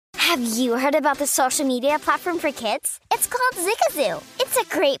Have you heard about the social media platform for kids? It's called Zigazoo. It's a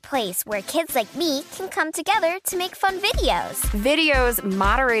great place where kids like me can come together to make fun videos. Videos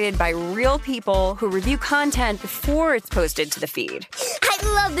moderated by real people who review content before it's posted to the feed. I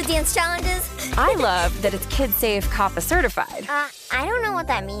love the dance challenges. I love that it's kid-safe, COPPA certified. I don't know what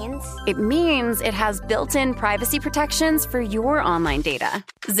that means. It means it has built-in privacy protections for your online data.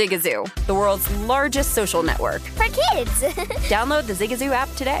 Zigazoo, the world's largest social network. For kids. Download the Zigazoo app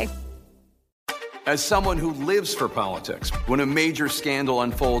today. As someone who lives for politics, when a major scandal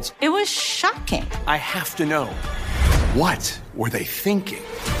unfolds, it was shocking. I have to know, what were they thinking?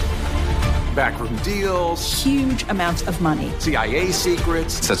 Backroom deals, huge amounts of money, CIA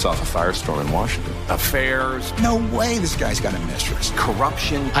secrets, sets off a firestorm in Washington, affairs. No way this guy's got a mistress.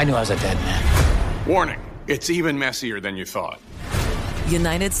 Corruption. I knew I was a dead man. Warning, it's even messier than you thought.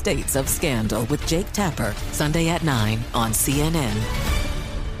 United States of Scandal with Jake Tapper, Sunday at 9 on CNN.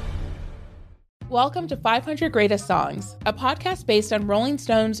 Welcome to 500 Greatest Songs, a podcast based on Rolling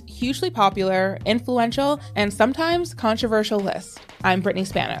Stone's hugely popular, influential, and sometimes controversial list. I'm Brittany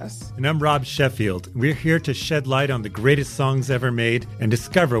Spanos. And I'm Rob Sheffield. We're here to shed light on the greatest songs ever made and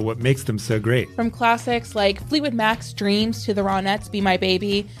discover what makes them so great. From classics like Fleetwood Mac's Dreams to the Ronettes' Be My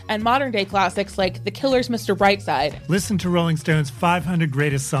Baby, and modern-day classics like The Killers' Mr. Brightside. Listen to Rolling Stone's 500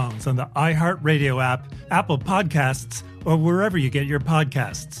 Greatest Songs on the iHeartRadio app, Apple Podcasts, or wherever you get your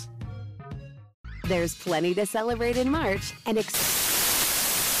podcasts. There's plenty to celebrate in March and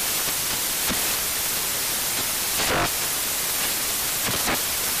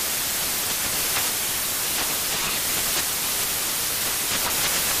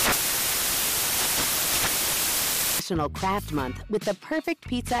National Craft Month with the perfect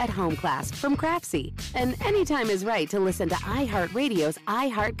pizza at home class from Craftsy. And anytime is right to listen to iHeartRadio's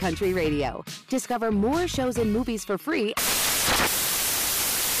iHeartCountry Radio. Discover more shows and movies for free.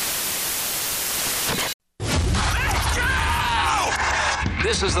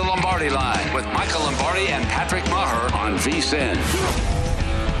 This is the Lombardi Line with Michael Lombardi and Patrick Maher on VSiN.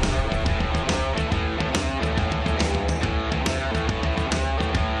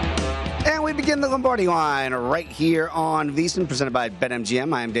 And we begin the Lombardi Line right here on VSiN, presented by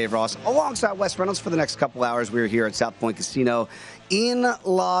BetMGM. I am Dave Ross, alongside Wes Reynolds for the next couple hours. We're here at South Point Casino in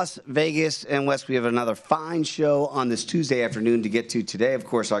Las Vegas. And Wes, we have another fine show on this Tuesday afternoon to get to today. Of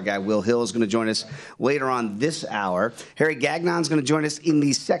course, our guy Will Hill is going to join us later on this hour. Harry Gagnon is going to join us in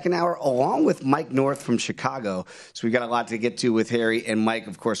the second hour, along with Mike North from Chicago. So we've got a lot to get to with Harry and Mike,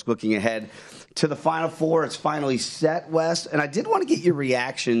 of course, looking ahead to the Final Four. It's finally set, Wes. And I did want to get your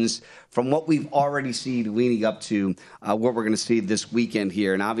reactions from what we've already seen leading up to what we're going to see this weekend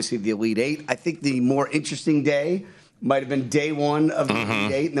here. And obviously the Elite Eight. I think the more interesting day might have been day one of the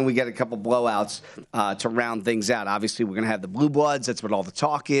Elite Eight, and then we get a couple blowouts to round things out. Obviously, we're going to have the Blue Bloods. That's what all the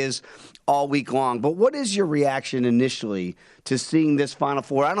talk is all week long. But what is your reaction initially to seeing this Final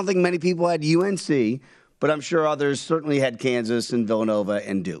Four? I don't think many people had UNC, but I'm sure others certainly had Kansas and Villanova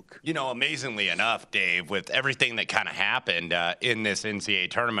and Duke. You know, amazingly enough, Dave, with everything that kind of happened in this NCAA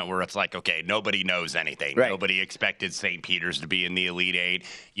tournament where it's like, okay, nobody knows anything. Right. Nobody expected St. Peter's to be in the Elite Eight.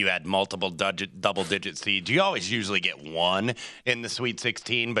 You had multiple double-digit seeds. You always usually get one in the Sweet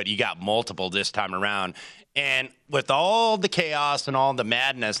 16, but you got multiple this time around. And with all the chaos and all the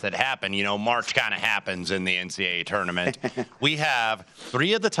madness that happened, you know, March kind of happens in the NCAA tournament. We have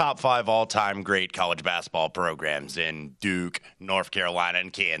 3 of the top 5 all-time great college basketball programs in Duke, North Carolina,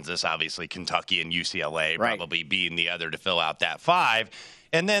 and Kansas. Obviously, Kentucky and UCLA probably being the other to fill out that 5.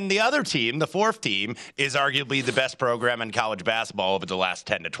 And then the other team, the 4th team, is arguably the best program in college basketball over the last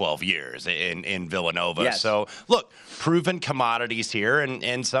 10 to 12 years in Villanova. Yes. So, look, proven commodities here.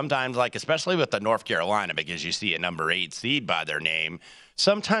 And sometimes, like, especially with the North Carolina, because you see a number 8 seed by their name,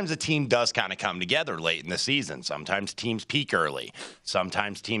 sometimes a team does kind of come together late in the season. Sometimes teams peak early.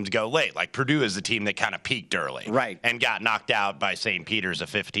 Sometimes teams go late. Like Purdue is the team that kind of peaked early. Right. And got knocked out by St. Peter's, a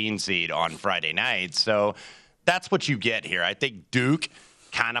 15 seed on Friday night. So that's what you get here. I think Duke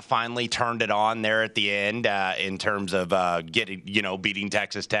kind of finally turned it on there at the end in terms of beating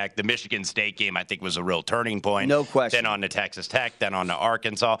Texas Tech. The Michigan State game, I think, was a real turning point. No question. Then on to Texas Tech, then on to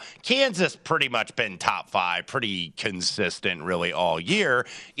Arkansas. Kansas pretty much been top 5, pretty consistent really all year,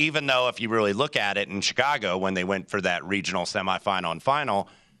 even though if you really look at it in Chicago when they went for that regional semifinal and final,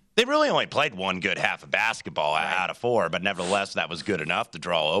 they really only played one good half of basketball out of 4, but nevertheless, that was good enough. The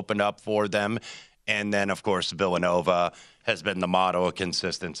draw opened up for them. And then, of course, Villanova has been the motto of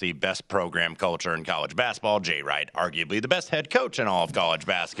consistency, best program culture in college basketball. Jay Wright, arguably the best head coach in all of college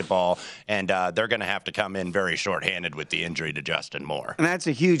basketball, and they're going to have to come in very shorthanded with the injury to Justin Moore. And that's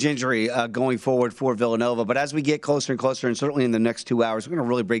a huge injury going forward for Villanova. But as we get closer and closer, and certainly in the next 2 hours, we're going to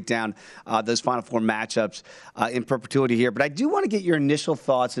really break down those Final Four matchups in perpetuity here. But I do want to get your initial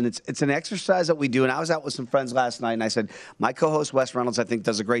thoughts, and it's an exercise that we do. And I was out with some friends last night, and I said, my co-host Wes Reynolds, I think,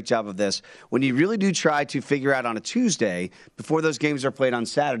 does a great job of this. When you really do try to figure out on a Tuesday, before those games are played on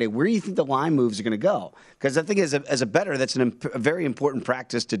Saturday, where do you think the line moves are going to go? Because I think as a bettor, that's a very important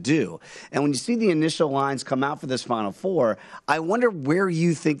practice to do. And when you see the initial lines come out for this Final Four, I wonder where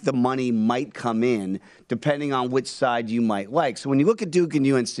you think the money might come in, depending on which side you might like. So when you look at Duke and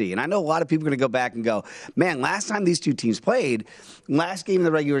UNC, and I know a lot of people are going to go back and go, man, last time these two teams played, last game of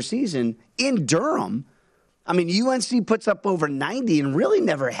the regular season in Durham, I mean, UNC puts up over 90 and really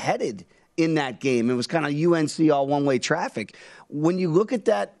never headed in that game. It was kind of UNC all one-way traffic. When you look at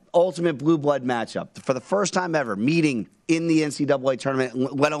that ultimate blue blood matchup, for the first time ever, meeting in the NCAA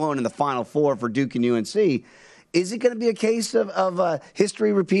tournament, let alone in the Final Four for Duke and UNC, is it going to be a case of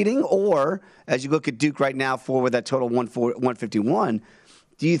history repeating? Or, as you look at Duke right now, with that total 151,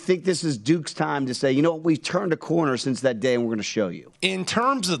 do you think this is Duke's time to say, you know what, we've turned a corner since that day and we're going to show you? In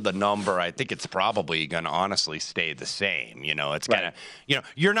terms of the number, I think it's probably going to honestly stay the same. You know, it's going to,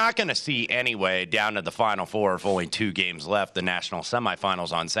 you're not going to see anyway down to the Final Four with only 2 games left, the national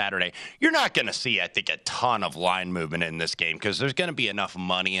semifinals on Saturday. You're not going to see, I think, a ton of line movement in this game because there's going to be enough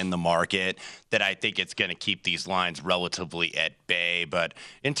money in the market that I think it's going to keep these lines relatively at bay. But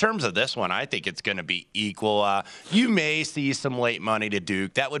in terms of this one, I think it's going to be equal. You may see some late money to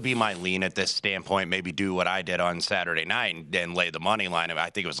Duke. That would be my lean at this standpoint. Maybe do what I did on Saturday night and lay the money line. I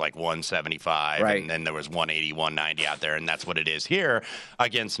think it was like 175, and then there was 180, 190 out there, and that's what it is here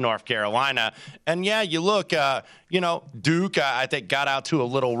against North Carolina. And, yeah, you look, Duke, I think, got out to a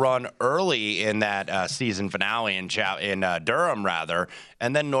little run early in that season finale in Durham, rather,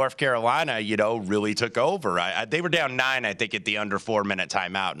 and then North Carolina, really took over. They were down 9, I think, at the under 4-minute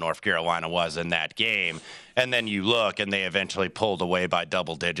timeout. North Carolina was in that game. And then you look, and they eventually pulled away by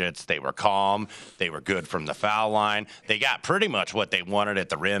double digits. They were calm. They were good from the foul line. They got pretty much what they wanted at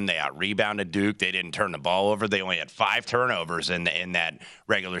the rim. They out-rebounded Duke. They didn't turn the ball over. They only had 5 turnovers in that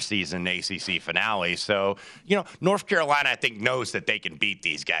regular season ACC finale. So, North Carolina, I think, knows that they can beat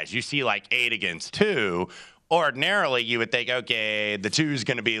these guys. You see like 8 against 2. Ordinarily, you would think, okay, the 2 is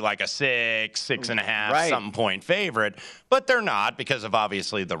going to be like a 6.5, something point favorite. But they're not because of,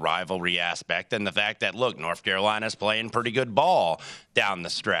 obviously, the rivalry aspect and the fact that, look, North Carolina's playing pretty good ball down the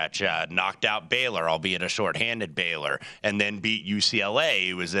stretch. Knocked out Baylor, albeit a shorthanded Baylor, and then beat UCLA,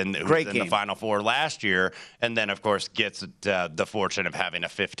 who was in the Final Four last year, and then, of course, gets the fortune of having a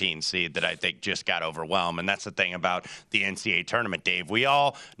 15 seed that I think just got overwhelmed. And that's the thing about the NCAA tournament, Dave. We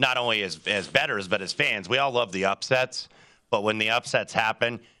all, not only as bettors, but as fans, we all love the upsets. But when the upsets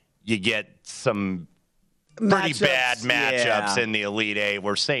happen, you get some pretty bad matchups in the Elite Eight,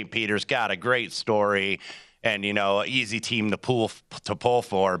 where St. Peter's got a great story and, easy team to pull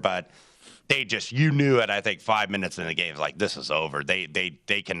for, but they just, you knew it, I think, 5 minutes in the game, like, this is over. They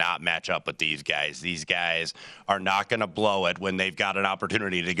cannot match up with these guys. These guys are not going to blow it when they've got an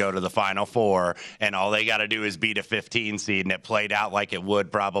opportunity to go to the Final Four, and all they got to do is beat a 15 seed, and it played out like it would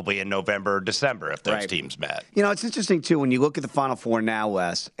probably in November or December if those teams met. It's interesting, too, when you look at the Final Four now,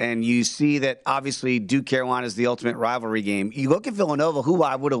 Wes, and you see that, obviously, Duke Carolina is the ultimate rivalry game. You look at Villanova, who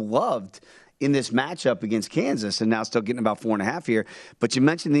I would have loved in this matchup against Kansas, and now still getting about 4.5 here. But you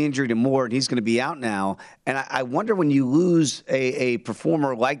mentioned the injury to Moore, and he's going to be out now. And I wonder, when you lose a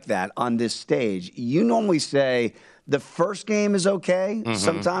performer like that on this stage, you normally say the first game is okay,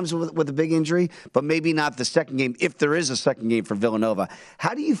 sometimes with a big injury, but maybe not the second game, if there is a second game for Villanova.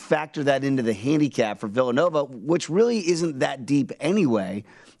 How do you factor that into the handicap for Villanova, which really isn't that deep anyway?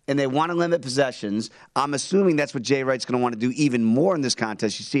 And they want to limit possessions. I'm assuming that's what Jay Wright's going to want to do even more in this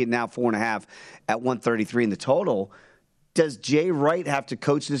contest. You see it now 4.5 at 133 in the total. Does Jay Wright have to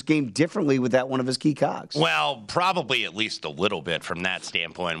coach this game differently with that one of his key cogs? Well, probably at least a little bit from that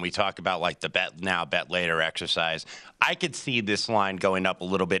standpoint. We talk about like the bet now, bet later exercise. I could see this line going up a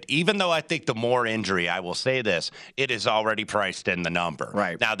little bit, even though I think the Moore injury, I will say this, it is already priced in the number.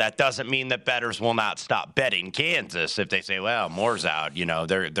 Right. Now, that doesn't mean that bettors will not stop betting Kansas if they say, well, Moore's out,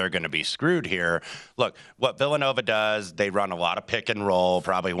 they're going to be screwed here. Look, what Villanova does, they run a lot of pick and roll,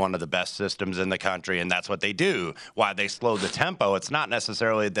 probably one of the best systems in the country, and that's what they do. Why they slow the tempo, it's not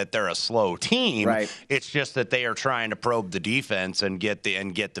necessarily that they're a slow team. Right. It's just that they are trying to probe the defense and get the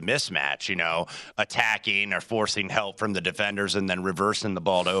mismatch, attacking or forcing help from the defenders and then reversing the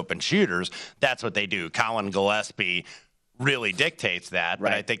ball to open shooters. That's what they do. Colin Gillespie really dictates that.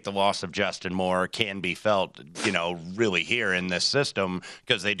 But I think the loss of Justin Moore can be felt, really here in this system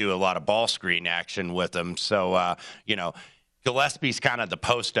because they do a lot of ball screen action with them. So, Gillespie's kind of the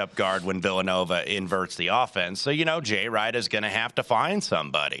post-up guard when Villanova inverts the offense. So, Jay Wright is going to have to find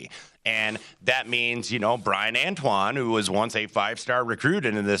somebody. And that means, Brian Antoine, who was once a 5-star recruit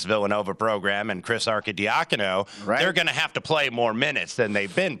into this Villanova program, and Chris Arcidiacono, they're going to have to play more minutes than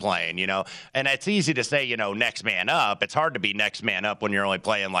they've been playing, And it's easy to say, next man up. It's hard to be next man up when you're only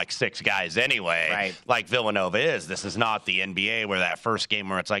playing like 6 guys anyway, like Villanova is. This is not the NBA where that first game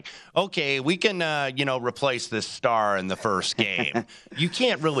where it's like, okay, we can, replace this star in the first game. You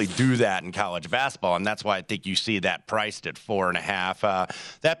can't really do that in college basketball, and that's why I think you see that priced at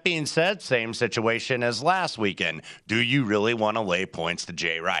 4.5. That being said, same situation as last weekend. Do you really want to lay points to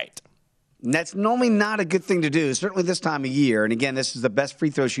Jay Wright? That's normally not a good thing to do, certainly this time of year. And again, this is the best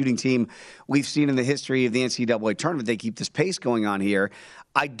free throw shooting team we've seen in the history of the NCAA tournament. They keep this pace going on here.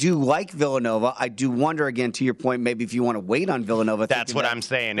 I do like Villanova. I do wonder, again, to your point, maybe if you want to wait on Villanova. That's what I'm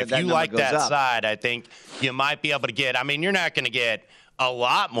saying. If you like that side, I think you might be able to get, you're not going to get a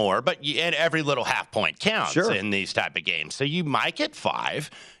lot more, but every little half point counts in these type of games. So you might get 5.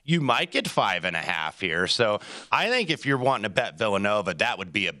 You might get 5.5 here. So I think if you're wanting to bet Villanova, that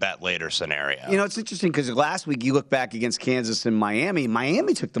would be a bet later scenario. It's interesting because last week you look back against Kansas and Miami.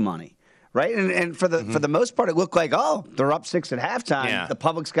 Miami took the money. Right, and for the most part, it looked like, they're up 6 at halftime. Yeah. The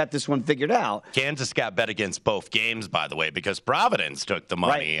public's got this one figured out. Kansas got bet against both games, by the way, because Providence took the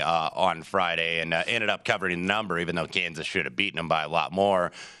money on Friday and ended up covering the number, even though Kansas should have beaten them by a lot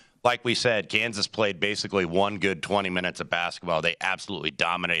more. Like we said, Kansas played basically one good 20 minutes of basketball. They absolutely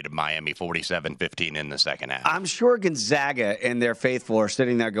dominated Miami 47-15 in the second half. I'm sure Gonzaga and their faithful are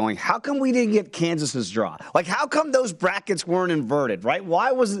sitting there going, how come we didn't get Kansas's draw? Like, how come those brackets weren't inverted, right?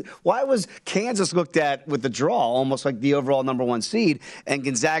 Why was Kansas looked at with the draw almost like the overall number 1 seed, and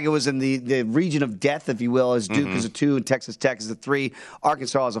Gonzaga was in the region of death, if you will, as Duke is a 2 and Texas Tech is a 3,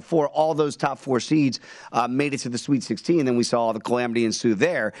 Arkansas is a 4. All those top 4 seeds made it to the Sweet 16, then we saw all the calamity ensue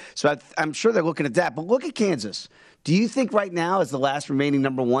there. So I'm sure they're looking at that. But look at Kansas. Do you think right now, as the last remaining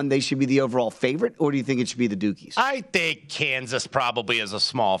number 1, they should be the overall favorite, or do you think it should be the Dukies? I think Kansas probably is a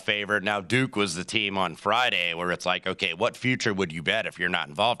small favorite. Now, Duke was the team on Friday where it's like, okay, what future would you bet if you're not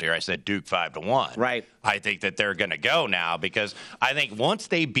involved here? I said Duke 5-1. Right. I think that they're going to go now because I think once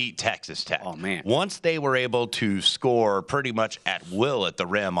they beat Texas Tech, once they were able to score pretty much at will at the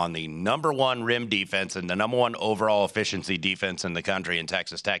rim on the number 1 rim defense and the number 1 overall efficiency defense in the country in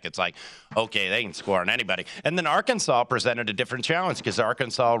Texas Tech, it's like, okay, they can score on anybody. And then Arkansas presented a different challenge because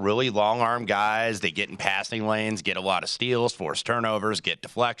Arkansas really long-arm guys. They get in passing lanes, get a lot of steals, force turnovers, get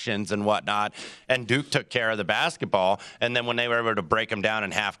deflections and whatnot. And Duke took care of the basketball. And then when they were able to break them down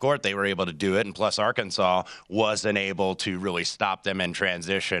in half court, they were able to do it. And plus Arkansas wasn't able to really stop them in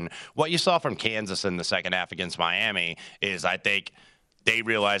transition. What you saw from Kansas in the second half against Miami is, I think, they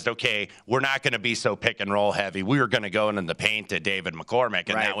realized, okay, we're not going to be so pick and roll heavy. We were going to go into the paint to David McCormick,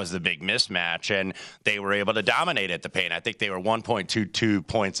 and that was the big mismatch. And they were able to dominate at the paint. I think they were 1.22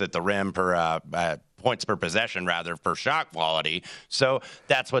 points at the rim per points per possession, rather, for shot quality. So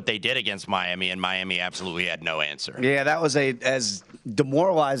that's what they did against Miami, and Miami absolutely had no answer. Yeah, that was as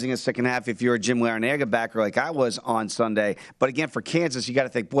demoralizing a second half if you're a Jim Larinaga backer like I was on Sunday. But again, for Kansas, you got to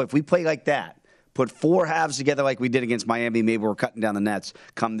think, boy, if we play like that, put 4 halves together like we did against Miami, maybe we're cutting down the nets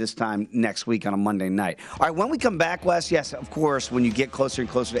come this time next week on a Monday night. All right, when we come back, Wes, yes, of course, when you get closer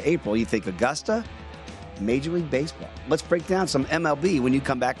and closer to April, you think Augusta, Major League Baseball. Let's break down some MLB when you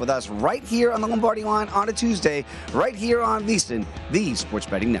come back with us right here on the Lombardi Line on a Tuesday, right here on VSiN, the Sports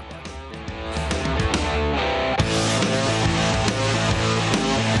Betting Network.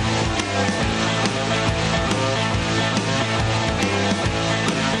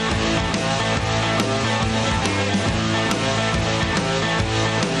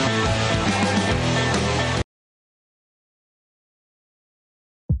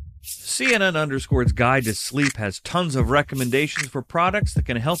 CNN_'s Guide to Sleep has tons of recommendations for products that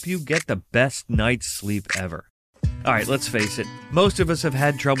can help you get the best night's sleep ever. All right, let's face it, most of us have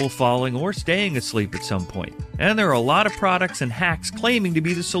had trouble falling or staying asleep at some point, and there are a lot of products and hacks claiming to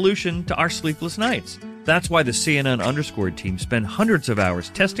be the solution to our sleepless nights. That's why the CNN_ team spend hundreds of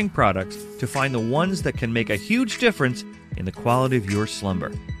hours testing products to find the ones that can make a huge difference in the quality of your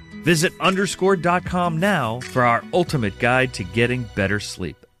slumber. Visit underscore.com now for our ultimate guide to getting better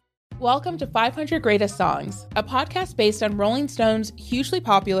sleep. Welcome to 500 Greatest Songs, a podcast based on Rolling Stone's hugely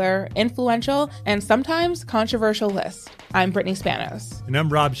popular, influential, and sometimes controversial list. I'm Brittany Spanos. And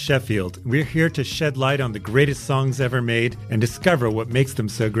I'm Rob Sheffield. We're here to shed light on the greatest songs ever made and discover what makes them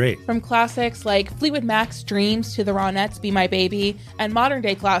so great. From classics like Fleetwood Mac's Dreams to the Ronettes' Be My Baby, and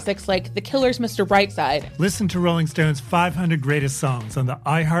modern-day classics like The Killer's Mr. Brightside. Listen to Rolling Stone's 500 Greatest Songs on the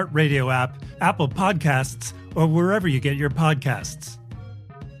iHeartRadio app, Apple Podcasts, or wherever you get your podcasts.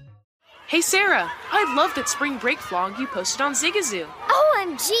 Hey Sarah, I love that spring break vlog you posted on Zigazoo.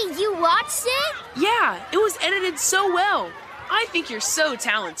 OMG, you watched it? Yeah, it was edited so well. I think you're so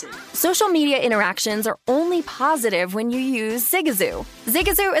talented. Social media interactions are only positive when you use Zigazoo.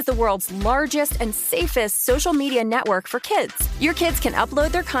 Zigazoo is the world's largest and safest social media network for kids. Your kids can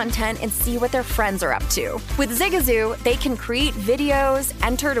upload their content and see what their friends are up to. With Zigazoo, they can create videos,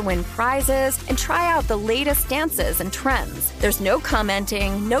 enter to win prizes, and try out the latest dances and trends. There's no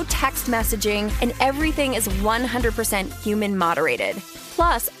commenting, no text messaging, and everything is 100% human moderated.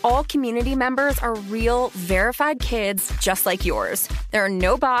 Plus, all community members are real, verified kids just like yours. There are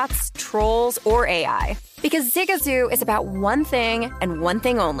no bots, trolls, or AI. Because Zigazoo is about one thing and one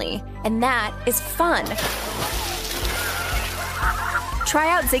thing only, and that is fun. Try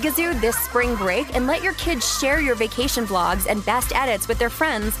out Zigazoo this spring break and let your kids share your vacation vlogs and best edits with their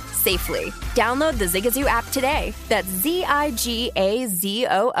friends safely. Download the Zigazoo app today. That's Zigazoo.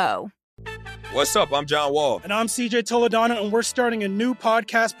 What's up? I'm John Wall. And I'm CJ Toledano, and we're starting a new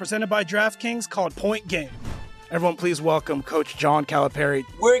podcast presented by DraftKings called Point Game. Everyone, please welcome Coach John Calipari.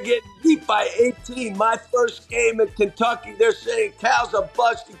 We're getting beat by 18. My first game in Kentucky, they're saying Cal's a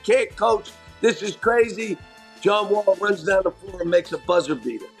bust. He can't coach. This is crazy. John Wall runs down the floor and makes a buzzer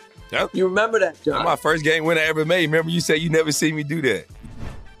beater. Yep. You remember that, John? That's my first game winner I ever made. Remember you said you never see me do that.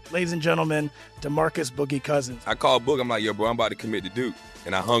 Ladies and gentlemen, DeMarcus Boogie Cousins. I called Boog. I'm like, yo, bro, I'm about to commit to Duke.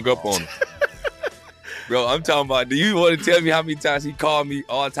 And I hung up on him. Bro, I'm talking about, do you want to tell me how many times he called me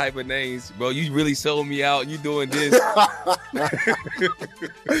all type of names? Bro, you really sold me out. You doing this.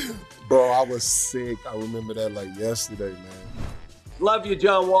 Bro, I was sick. I remember that like yesterday, man. Love you,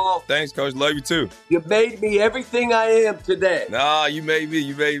 John Wall. Thanks, Coach. Love you, too. You made me everything I am today. Nah, you made me.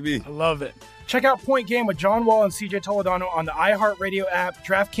 You made me. I love it. Check out Point Game with John Wall and CJ Toledano on the iHeartRadio app,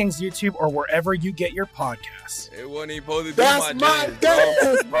 DraftKings YouTube, or wherever you get your podcasts. It wasn't even supposed to be That's my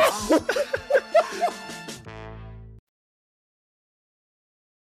dance, bro.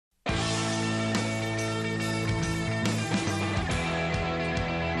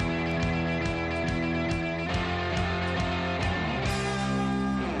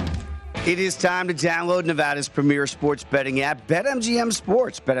 It is time to download Nevada's premier sports betting app, BetMGM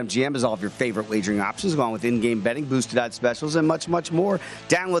Sports. BetMGM has all of your favorite wagering options, along with in-game betting, boosted odds specials, and much, much more.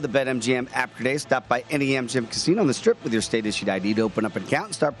 Download the BetMGM app today. Stop by any MGM casino on the Strip with your state-issued ID to open up an account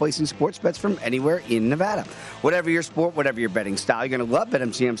and start placing sports bets from anywhere in Nevada. Whatever your sport, whatever your betting style, you're going to love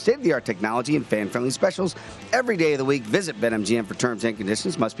BetMGM's state-of-the-art technology and fan-friendly specials every day of the week. Visit BetMGM for terms and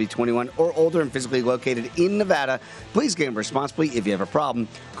conditions. Must be 21 or older and physically located in Nevada. Please gamble responsibly. If you have a problem,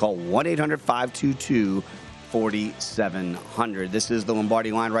 call 1-800-522-4700. This is the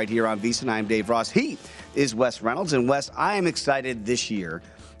Lombardi Line right here on VSiN. I'm Dave Ross. He is Wes Reynolds. And Wes, I am excited this year,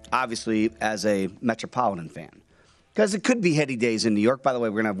 obviously, as a Metropolitan fan, because it could be heady days in New York. By the way,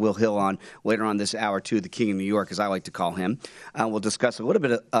 we're going to have Will Hill on later on this hour, too, the King of New York, as I like to call him. We'll discuss a little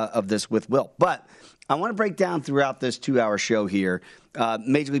bit of this with Will. But I want to break down throughout this 2-hour show here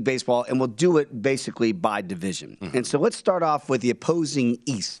Major League Baseball, and we'll do it basically by division. Mm-hmm. And so let's start off with the opposing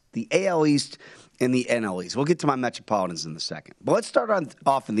East, the AL East and the NL East. We'll get to my Metropolitans in a second. But let's start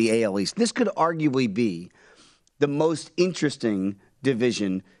off in the AL East. This could arguably be the most interesting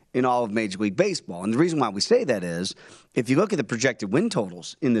division in all of Major League Baseball. And the reason why we say that is, if you look at the projected win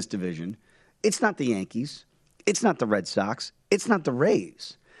totals in this division, it's not the Yankees, it's not the Red Sox, it's not the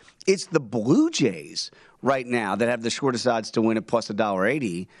Rays. It's the Blue Jays right now that have the shortest odds to win at plus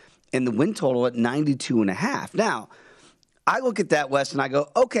 $1.80, and the win total at 92.5. Now, I look at that, Wes, and I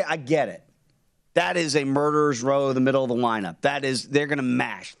go, okay, I get it. That is a murderer's row in the middle of the lineup. That is, they're going to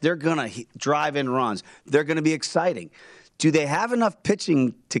mash. They're going to drive in runs. They're going to be exciting. Do they have enough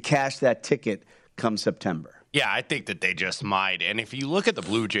pitching to cash that ticket come September? Yeah, I think that they just might. And if you look at the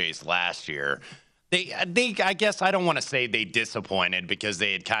Blue Jays last year, They, I guess I don't want to say they disappointed because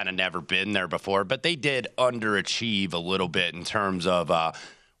they had kind of never been there before, but they did underachieve a little bit in terms of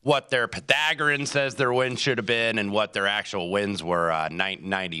what their Pythagorean says their wins should have been and what their actual wins were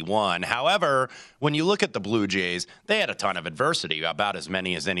 91. However, when you look at the Blue Jays, they had a ton of adversity, about as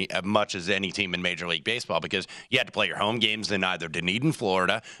much as any team in Major League Baseball, because you had to play your home games in either Dunedin,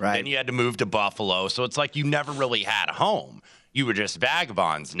 Florida, then you had to move to Buffalo. So it's like you never really had a home. you were just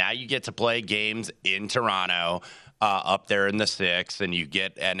vagabonds. Now you get to play games in Toronto, up there in the 6, and you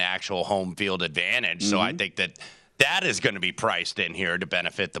get an actual home field advantage. So I think that is going to be priced in here to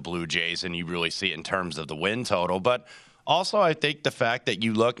benefit the Blue Jays, and you really see it in terms of the win total. But also, I think the fact that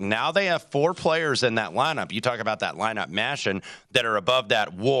you look, now they have 4 players in that lineup. You talk about that lineup mashing that are above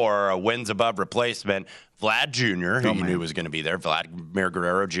that WAR, wins above replacement. Vlad Jr., who you knew was going to be there, Vladimir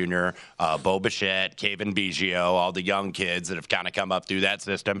Guerrero Jr., Bo Bichette, Kevin Biggio, all the young kids that have kind of come up through that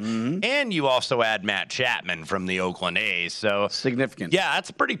system. And you also add Matt Chapman from the Oakland A's. So significant. Yeah,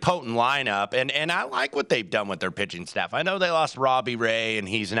 that's a pretty potent lineup. And I like what they've done with their pitching staff. I know they lost Robbie Ray, and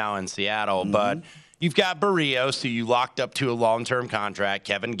he's now in Seattle, but you've got Barrios, who you locked up to a long-term contract,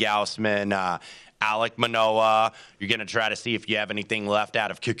 Kevin Gausman, Alek Manoah. You're going to try to see if you have anything left out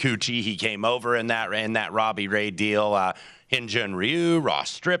of Kikuchi. He came over in that Robbie Ray deal. Hyun-Jin Ryu,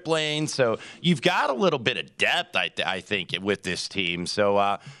 Ross Stripling. So you've got a little bit of depth, I think, with this team. So,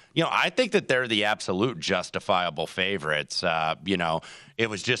 I think that they're the absolute justifiable favorites. It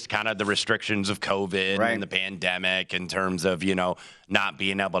was just kind of the restrictions of COVID and the pandemic in terms of, not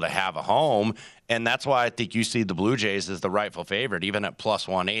being able to have a home. And that's why I think you see the Blue Jays as the rightful favorite, even at plus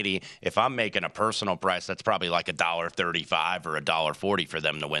 180. If I'm making a personal price, that's probably like $1.35 or $1.40 for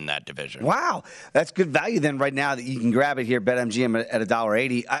them to win that division. Wow. That's good value then right now that you can grab it here, BetMGM at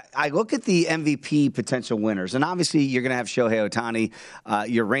 $1.80. I look at the MVP potential winners, and obviously you're going to have Shohei Ohtani,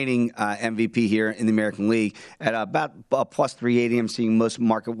 your reigning MVP here in the American League, at about plus 380. I'm seeing most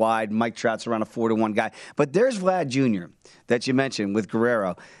market-wide. Mike Trout's around a 4-1 guy. But there's Vlad Jr. that you mentioned with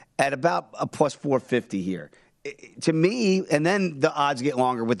Guerrero at about a plus 450 here. To me, and then the odds get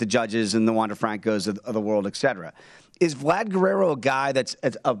longer with the Judges and the Wander Francos of the world, et cetera. Is Vlad Guerrero a guy that's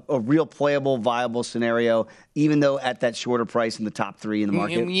a real playable, viable scenario, even though at that shorter price in the top 3 in the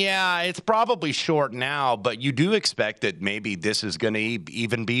market? Yeah, it's probably short now, but you do expect that maybe this is going to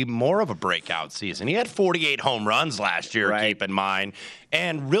even be more of a breakout season. He had 48 home runs last year, keep in mind,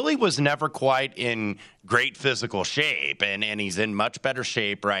 and really was never quite in great physical shape, and he's in much better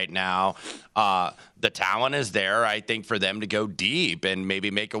shape right now. The talent is there, I think, for them to go deep and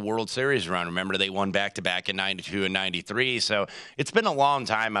maybe make a World Series run. Remember, they won back-to-back in 92 and 93, so it's been a long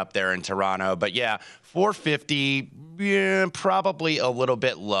time up there in Toronto. But, yeah, 450, probably a little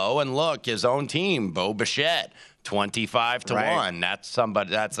bit low. And, look, his own team, Bo Bichette, 25-1. That's somebody.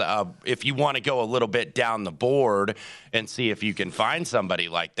 That's if you want to go a little bit down the board and see if you can find somebody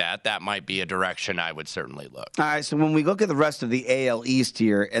like that, that might be a direction I would certainly look. All right. So when we look at the rest of the AL East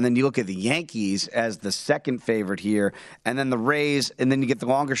here, and then you look at the Yankees as the second favorite here, and then the Rays, and then you get the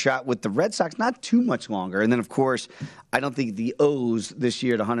longer shot with the Red Sox, not too much longer, and then of course, I don't think the O's this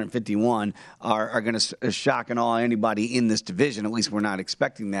year at 151 are going to shock and awe anybody in this division. At least we're not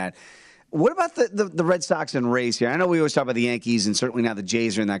expecting that. What about the Red Sox and Rays here? I know we always talk about the Yankees, and certainly now the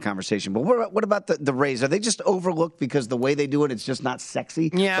Jays are in that conversation. But what about the Rays? Are they just overlooked because the way they do it, it's just not sexy?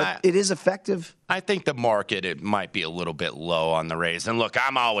 Yeah. But it is effective? I think the market, it might be a little bit low on the Rays. And look,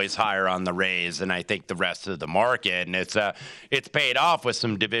 I'm always higher on the Rays than I think the rest of the market. And it's paid off with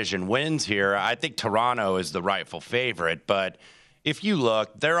some division wins here. I think Toronto is the rightful favorite, but if you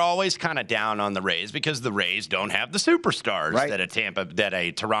look, they're always kind of down on the Rays because the Rays don't have the superstars that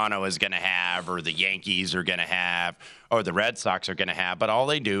a Toronto is going to have, or the Yankees are going to have, or the Red Sox are going to have. But all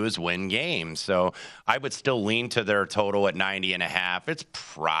they do is win games. So I would still lean to their total at 90.5. It's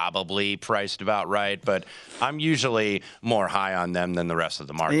probably priced about right, but I'm usually more high on them than the rest of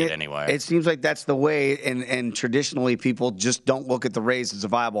the market anyway. It seems like that's the way, and traditionally people just don't look at the Rays as a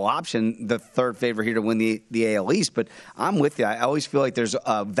viable option, the third favorite here to win the AL East. But I'm with you. I always feel like there's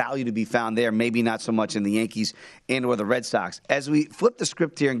a value to be found there, maybe not so much in the Yankees and or the Red Sox. As we flip the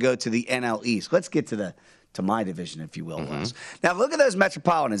script here and go to the NL East, let's get to my division, if you will, Wes. Now, look at those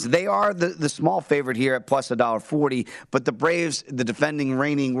Metropolitans. They are the small favorite here at plus $1.40, but the Braves, the defending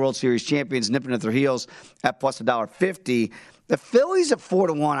reigning World Series champions, nipping at their heels at plus $1.50. The Phillies at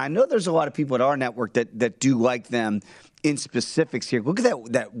 4-1. I know there's a lot of people at our network that do like them in specifics here. Look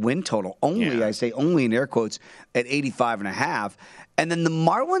at that win total. Only, I say only in air quotes, at 85.5. And then the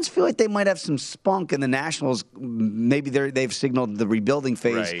Marlins feel like they might have some spunk, and the Nationals, maybe they've signaled the rebuilding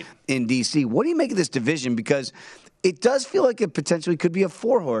phase in D.C. What do you make of this division? Because it does feel like it potentially could be a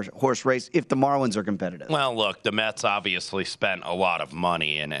four-horse race if the Marlins are competitive. Well, look, the Mets obviously spent a lot of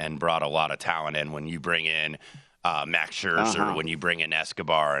money and brought a lot of talent in. When you bring in Max Scherzer, when you bring in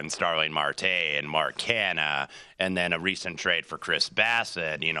Escobar and Starling Marte and Mark Canha, and then a recent trade for Chris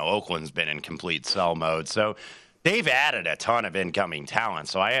Bassett, Oakland's been in complete sell mode. So they've added a ton of incoming talent,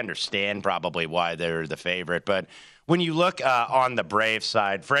 so I understand probably why they're the favorite. But when you look on the Braves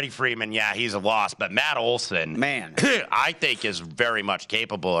side, Freddie Freeman, yeah, he's a loss, but Matt Olson, man, I think is very much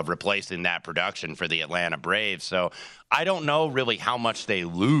capable of replacing that production for the Atlanta Braves. So I don't know really how much they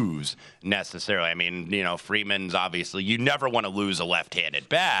lose necessarily. I mean, Freeman's obviously, you never want to lose a left-handed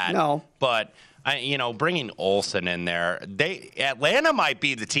bat. No. But bringing Olson in there, Atlanta might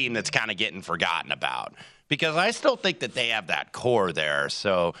be the team that's kind of getting forgotten about because I still think that they have that core there.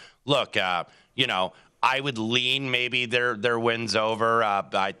 So, look, I would lean maybe their wins over.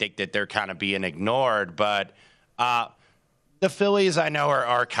 I think that they're kind of being ignored. But the Phillies, I know,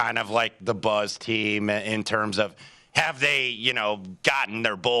 are kind of like the buzz team in terms of have they, gotten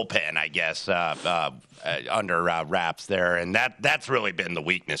their bullpen, I guess, under wraps there. And that's really been the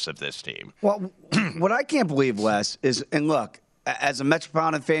weakness of this team. Well, what I can't believe, Wes, is, and look, as a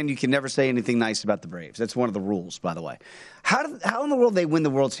Metropolitan fan, you can never say anything nice about the Braves. That's one of the rules, by the way. How in the world they win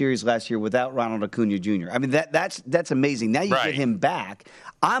the World Series last year without Ronald Acuna Jr.? I mean, that's amazing. Now you get him back.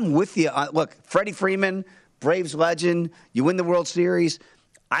 I'm with you. Look, Freddie Freeman, Braves legend, you win the World Series.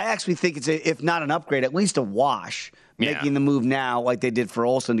 I actually think it's, if not an upgrade, at least a wash, making the move now like they did for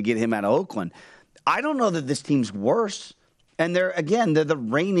Olson to get him out of Oakland. I don't know that this team's worse. And they're the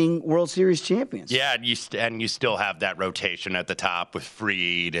reigning World Series champions. Yeah, and you still have that rotation at the top with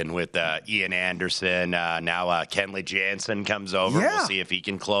Fried and with Ian Anderson. Now Kenley Jansen comes over. Yeah. We'll see if he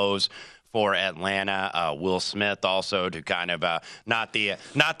can close for Atlanta. Will Smith also to kind of not the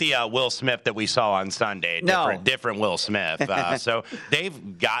Will Smith that we saw on Sunday. Different Will Smith. So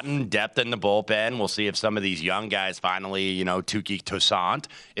they've gotten depth in the bullpen. We'll see if some of these young guys finally, Touki Toussaint,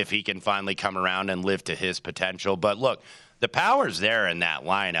 if he can finally come around and live to his potential. But look, the power's there in that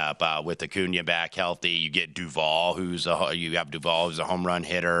lineup with Acuna back healthy. You get Duvall, who's a home run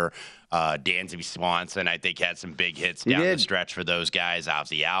hitter. Dansby Swanson, I think, had some big hits down the stretch for those guys.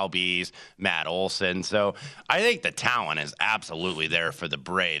 Ozzie Albies, Matt Olson. So I think the talent is absolutely there for the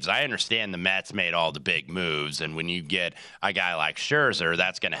Braves. I understand the Mets made all the big moves, and when you get a guy like Scherzer,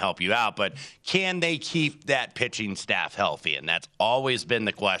 that's going to help you out. But can they keep that pitching staff healthy? And that's always been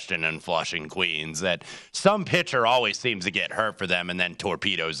the question in Flushing, Queens, that some pitcher always seems to get hurt for them and then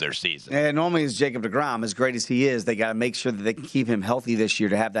torpedoes their season. And normally it's Jacob deGrom, as great as he is, they got to make sure that they can keep him healthy this year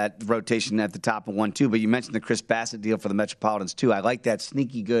to have that rotation at the top of 1-2. But you mentioned the Chris Bassett deal for the Metropolitans, too. I like that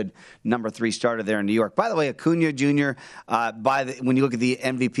sneaky good number 3 starter there in New York. By the way, Acuna Jr., when you look at the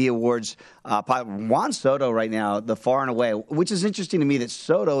MVP awards, Juan Soto right now, the far and away, which is interesting to me that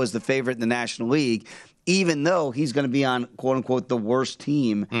Soto is the favorite in the National League, even though he's going to be on, quote-unquote, the worst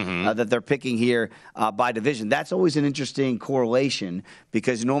team that they're picking here by division. That's always an interesting correlation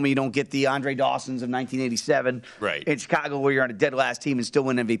because normally you don't get the Andre Dawsons of 1987 in Chicago where you're on a dead last team and still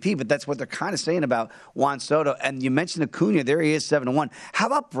win MVP, but that's what they're kind of saying about Juan Soto. And you mentioned Acuna. There he is, 7-1. How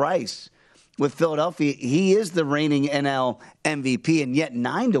about Bryce with Philadelphia? He is the reigning NL MVP, and yet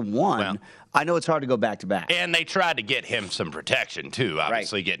 9-1. Well, I know it's hard to go back-to-back. And they tried to get him some protection, too.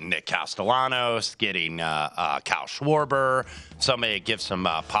 Obviously, getting Nick Castellanos, getting Kyle Schwarber. Somebody that gives some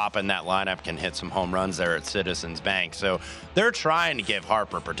pop in that lineup can hit some home runs there at Citizens Bank. So they're trying to give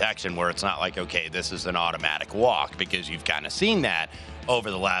Harper protection where it's not like, okay, this is an automatic walk, because you've kind of seen that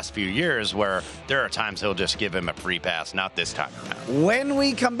over the last few years where there are times he'll just give him a free pass, not this time around. When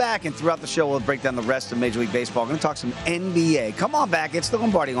we come back and throughout the show, we'll break down the rest of Major League Baseball. We're going to talk some NBA. Come on back. It's the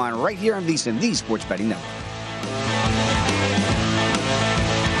Lombardi Line right here on VSiN, the Sports Betting Network.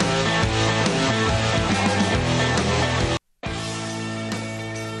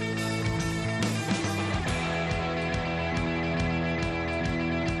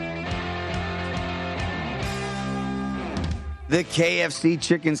 The KFC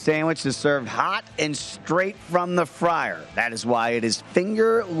chicken sandwich is served hot and straight from the fryer. That is why it is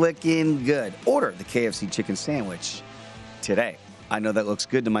finger-licking good. Order the KFC chicken sandwich today. I know that looks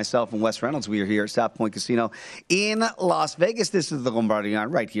good to myself and Wes Reynolds. We are here at South Point Casino in Las Vegas. This is the Lombardi Line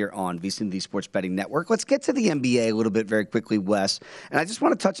right here on VSiN, the Sports Betting Network. Let's get to the NBA a little bit very quickly, Wes. And I just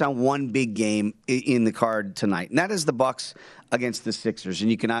want to touch on one big game in the card tonight, and that is the Bucks against the Sixers.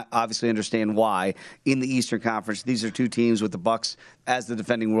 And you can obviously understand why in the Eastern Conference. These are two teams with the Bucks as the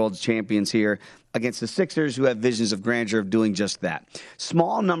defending world champions here against the Sixers, who have visions of grandeur of doing just that.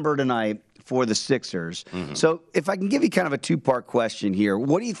 Small number tonight for the Sixers. Mm-hmm. So if I can give you kind of a two-part question here,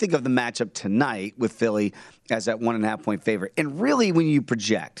 what do you think of the matchup tonight with Philly as that 1.5-point favorite? And really when you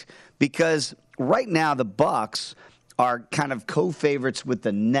project, because right now the Bucks are kind of co-favorites with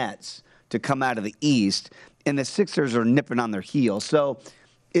the Nets to come out of the East, and the Sixers are nipping on their heels. So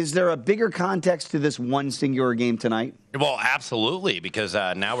is there a bigger context to this one singular game tonight? Well, absolutely, because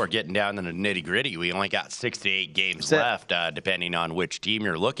now we're getting down to the nitty-gritty. We only got 6 to 8 games left, depending on which team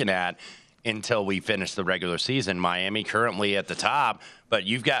you're looking at. until we finish the regular season. Miami currently at the top, but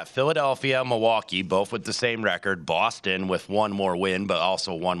you've got Philadelphia, Milwaukee, both with the same record. Boston with one more win, but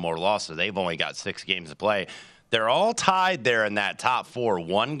also one more loss, so they've only got 6 games to play. They're all tied there in that top 4,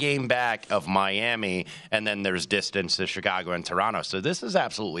 1 game back of Miami, and then there's distance to Chicago and Toronto. So this is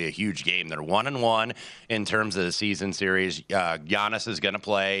absolutely a huge game. They're 1-1 in terms of the season series. Giannis is going to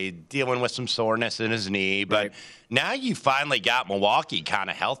play, dealing with some soreness in his knee, but now you finally got Milwaukee kind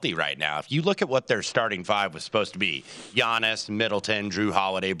of healthy right now. If you look at what their starting 5 was supposed to be, Giannis, Middleton, Drew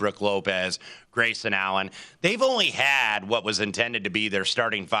Holiday, Brook Lopez, Grayson Allen, they've only had what was intended to be their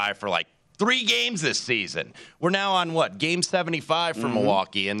starting 5 for like 3 games this season. We're now on game 75 for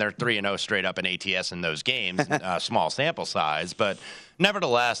Milwaukee, and they're 3-0 straight up in ATS in those games. Small sample size, but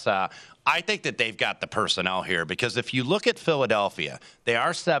nevertheless, I think that they've got the personnel here, because if you look at Philadelphia, they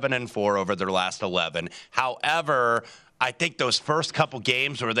are 7-4 over their last 11. However, I think those first couple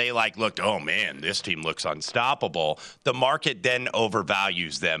games where they looked, oh man, this team looks unstoppable, the market then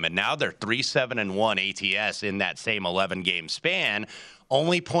overvalues them, and now they're 3-7-1 ATS in that same 11-game span.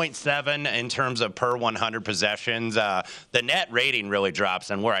 Only 0.7 in terms of per 100 possessions. The net rating really drops,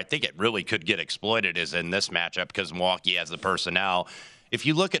 and where I think it really could get exploited is in this matchup because Milwaukee has the personnel. If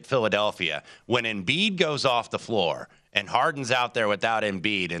you look at Philadelphia, when Embiid goes off the floor and Harden's out there without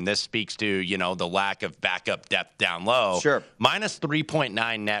Embiid, and this speaks to, the lack of backup depth down low. Sure. Minus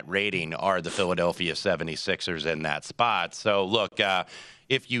 3.9 net rating are the Philadelphia 76ers in that spot. So, look,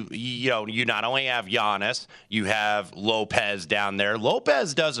 if you not only have Giannis, you have Lopez down there.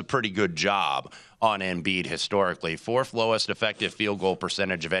 Lopez does a pretty good job on Embiid historically. 4th lowest effective field goal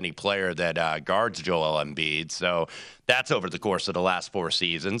percentage of any player that guards Joel Embiid. So that's over the course of the last 4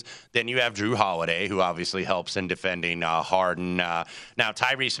 seasons. Then you have Drew Holiday, who obviously helps in defending Harden. Now,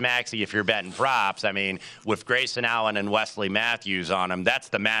 Tyrese Maxey, if you're betting props, with Grayson Allen and Wesley Matthews on him, that's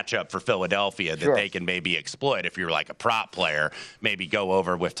the matchup for Philadelphia that they can maybe exploit. If you're like a prop player, maybe go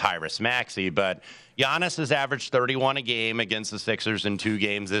over with Tyrese Maxey. But Giannis has averaged 31 a game against the Sixers in 2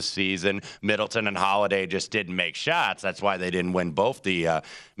 games this season. Middleton and Holiday just didn't make shots. That's why they didn't win both the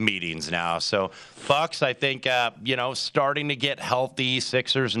meetings now. So Bucks, I think, starting to get healthy.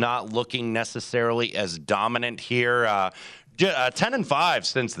 Sixers not looking necessarily as dominant here. 10-5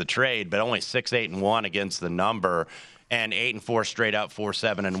 since the trade, but only 6-8-1 against the number. And 8-4 straight up,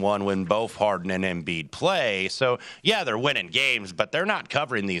 4-7-1 when both Harden and Embiid play. So, yeah, they're winning games, but they're not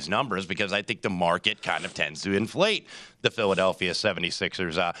covering these numbers because I think the market kind of tends to inflate the Philadelphia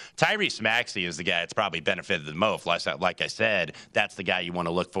 76ers. Tyrese Maxey is the guy that's probably benefited the most. Like I said, that's the guy you want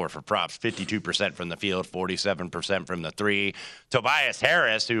to look for props. 52% from the field, 47% from the 3. Tobias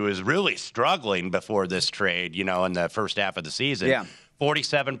Harris, who is really struggling before this trade, in the first half of the season. Yeah.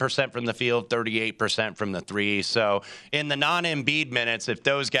 47% from the field, 38% from the 3. So in the non-Embiid minutes, if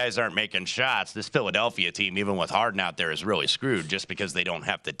those guys aren't making shots, this Philadelphia team, even with Harden out there, is really screwed just because they don't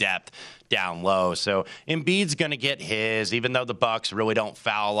have the depth down low. So Embiid's going to get his, even though the Bucks really don't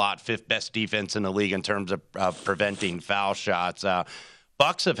foul a lot, 5th best defense in the league in terms of preventing foul shots.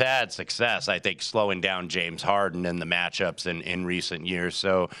 Bucks have had success, I think, slowing down James Harden in the matchups in recent years.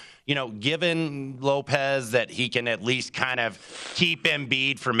 So, given Lopez that he can at least kind of keep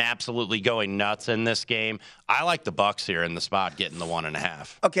Embiid from absolutely going nuts in this game, I like the Bucks here in the spot getting the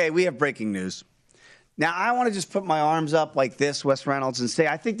 1.5. Okay, we have breaking news. Now, I want to just put my arms up like this, Wes Reynolds, and say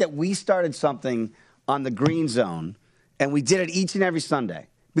I think that we started something on the Green Zone, and we did it each and every Sunday.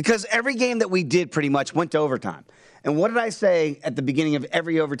 Because every game that we did pretty much went to overtime. And what did I say at the beginning of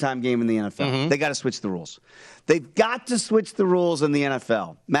every overtime game in the NFL? They got to switch the rules. They've got to switch the rules in the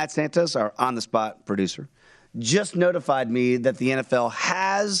NFL. Matt Santos, our on-the-spot producer, just notified me that the NFL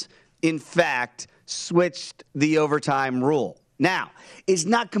has, in fact, switched the overtime rule. Now, it's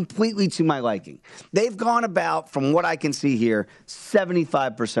not completely to my liking. They've gone about, from what I can see here,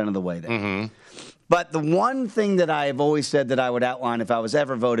 75% of the way there. But the one thing that I have always said that I would outline if I was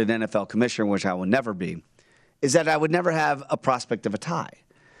ever voted NFL commissioner, which I will never be, is that I would never have a prospect of a tie.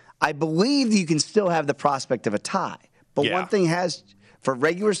 I believe that you can still have the prospect of a tie. But one thing has, for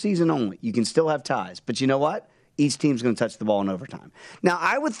regular season only, you can still have ties. But you know what? Each team's going to touch the ball in overtime. Now,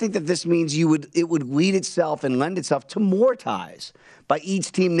 I would think that this means it would lead itself and lend itself to more ties by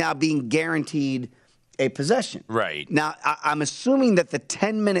each team now being guaranteed a possession. Right. Now, I'm assuming that the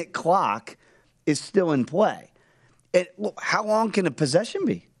 10-minute clock is still in play. How long can a possession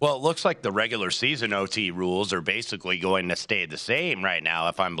be? Well, it looks like the regular season OT rules are basically going to stay the same right now,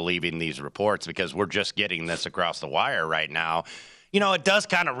 if I'm believing these reports, because we're just getting this across the wire right now. it does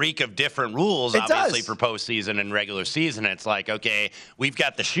kind of reek of different rules, obviously, for postseason and regular season. It's like, okay, we've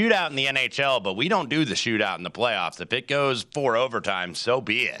got the shootout in the NHL, but we don't do the shootout in the playoffs. If it goes 4 overtime, so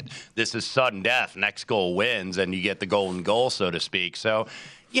be it. This is sudden death. Next goal wins, and you get the golden goal, so to speak. So,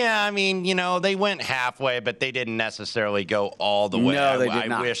 yeah, I mean, they went halfway, but they didn't necessarily go all the way. No, they did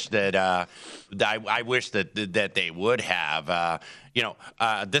not. I wish that I wish that they would have.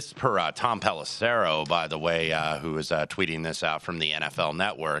 This is per Tom Pelissero, by the way, who is tweeting this out from the NFL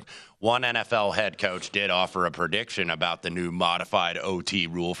Network. One NFL head coach did offer a prediction about the new modified OT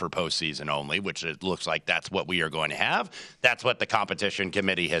rule for postseason only, which it looks like that's what we are going to have. That's what the competition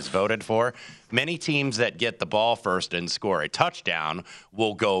committee has voted for. Many teams that get the ball first and score a touchdown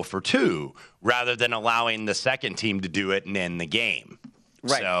will go for 2 rather than allowing the second team to do it and end the game.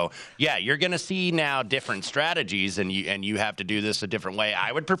 Right. So, yeah, you're going to see now different strategies, and you have to do this a different way.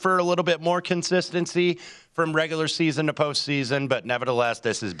 I would prefer a little bit more consistency from regular season to postseason, but nevertheless,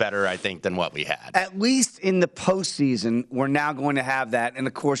 this is better, I think, than what we had. At least in the postseason, we're now going to have that. And,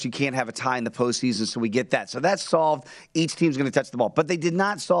 of course, you can't have a tie in the postseason, so we get that. So that's solved. Each team's going to touch the ball. But they did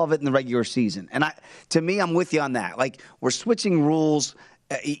not solve it in the regular season. And to me, I'm with you on that. Like, we're switching rules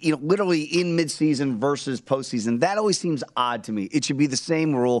literally in midseason versus postseason. That always seems odd to me. It should be the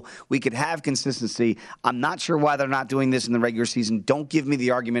same rule. We could have consistency. I'm not sure why they're not doing this in the regular season. Don't give me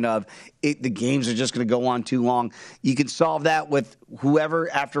the argument of the games are just going to go on too long. You can solve that with whoever,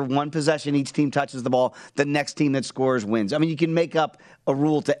 after one possession, each team touches the ball, the next team that scores wins. I mean, you can make up a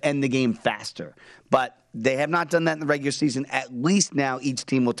rule to end the game faster. But they have not done that in the regular season. At least now each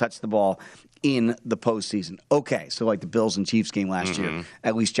team will touch the ball in the postseason. Okay, so like the Bills and Chiefs game last year,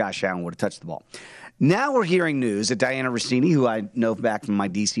 at least Josh Allen would have touched the ball. Now we're hearing news that Diana Rossini, who I know back from my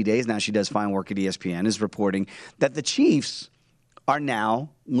DC days, now she does fine work at ESPN, is reporting that the Chiefs are now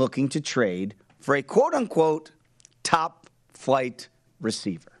looking to trade for a quote-unquote top-flight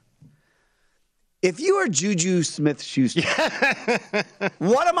receiver. If you are Juju Smith-Schuster,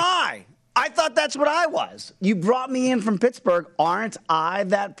 what am I? I thought that's what I was. You brought me in from Pittsburgh. Aren't I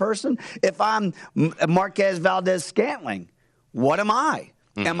that person? If I'm Marquez Valdez-Scantling, what am I?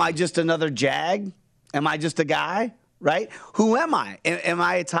 Am I just another Jag? Am I just a guy? Right? Who am I? Am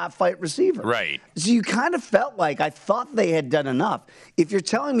I a top-flight receiver? Right. So you kind of felt like I thought they had done enough. If you're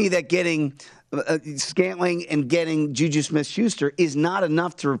telling me that getting Scantling and getting Juju Smith-Schuster is not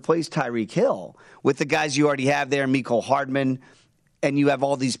enough to replace Tyreek Hill with the guys you already have there, Mecole Hardman, and you have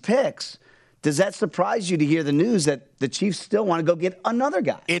all these picks, does that surprise you to hear the news that the Chiefs still want to go get another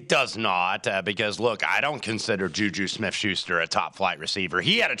guy? It does not, because, look, I don't consider Juju Smith-Schuster a top-flight receiver.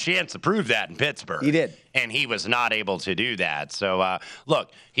 He had a chance to prove that in Pittsburgh. He did. And he was not able to do that. So,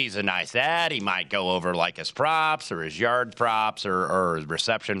 look, he's a nice ad. He might go over like his props or his yard props or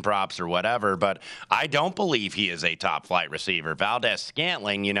reception props or whatever, but I don't believe he is a top-flight receiver.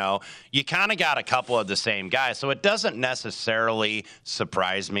 Valdez-Scantling, you kind of got a couple of the same guys, so it doesn't necessarily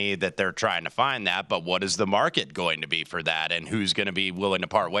surprise me that they're trying to find that, but what is the market going to be for that, and who's going to be willing to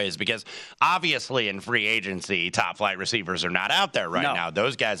part ways? Because obviously in free agency, top-flight receivers are not out there right now.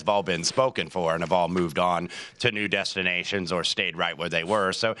 Those guys have all been spoken for and have all moved on to new destinations or stayed right where they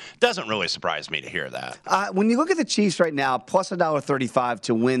were. So it doesn't really surprise me to hear that. When you look at the Chiefs right now, plus $1.35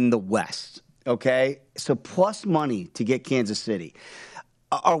 to win the West, okay? So plus money to get Kansas City.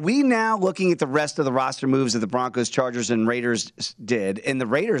 Are we now looking at the rest of the roster moves that the Broncos, Chargers, and Raiders did? And the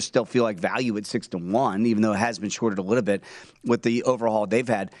Raiders still feel like value at 6-1, even though it has been shorted a little bit with the overhaul they've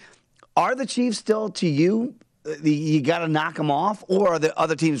had. Are the Chiefs still, to you, you got to knock them off, or are the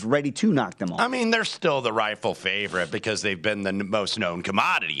other teams ready to knock them off? I mean, they're still the rightful favorite because they've been the most known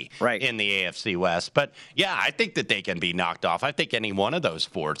commodity in the AFC West. But, yeah, I think that they can be knocked off. I think any one of those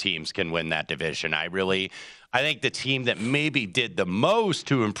 4 teams can win that division. I think the team that maybe did the most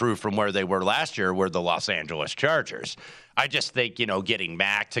to improve from where they were last year were the Los Angeles Chargers. I just think, getting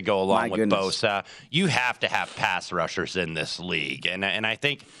Mack to go along with Bosa, you have to have pass rushers in this league. And I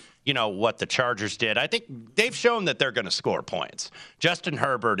think what the Chargers did, I think they've shown that they're going to score points. Justin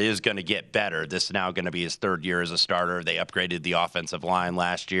Herbert is going to get better. This is now going to be his 3rd year as a starter. They upgraded the offensive line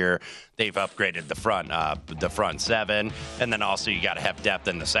last year. They've upgraded the front 7. And then also you got to have depth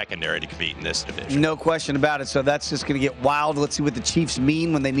in the secondary to compete in this division. No question about it. So that's just going to get wild. Let's see what the Chiefs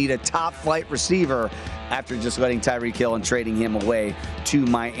mean when they need a top-flight receiver after just letting Tyreek Hill and trading him away to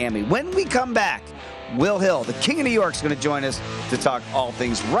Miami. When we come back, Will Hill, the King of New York, is going to join us to talk all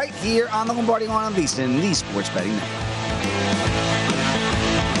things right here on the Lombardi Line on VSiN, the Sports Betting Network.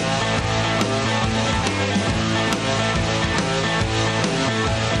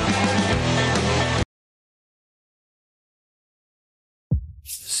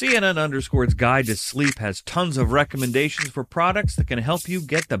 CNN_'s Guide to Sleep has tons of recommendations for products that can help you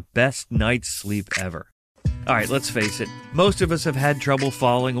get the best night's sleep ever. All right, let's face it, most of us have had trouble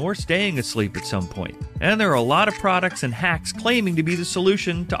falling or staying asleep at some point, and there are a lot of products and hacks claiming to be the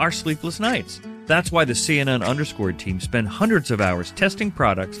solution to our sleepless nights. That's why the CNN_ team spend hundreds of hours testing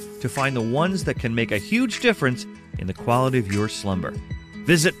products to find the ones that can make a huge difference in the quality of your slumber.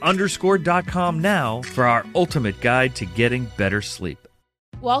 Visit underscore.com now for our ultimate guide to getting better sleep.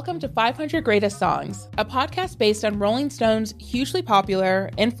 Welcome to 500 Greatest Songs, a podcast based on Rolling Stone's hugely popular,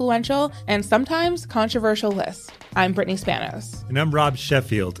 influential, and sometimes controversial list. I'm Brittany Spanos. And I'm Rob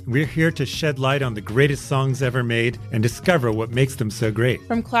Sheffield. We're here to shed light on the greatest songs ever made and discover what makes them so great.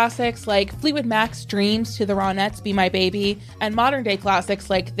 From classics like Fleetwood Mac's Dreams to the Ronettes' Be My Baby, and modern-day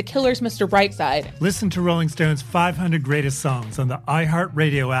classics like The Killers' Mr. Brightside. Listen to Rolling Stone's 500 Greatest Songs on the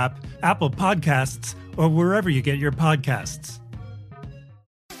iHeartRadio app, Apple Podcasts, or wherever you get your podcasts.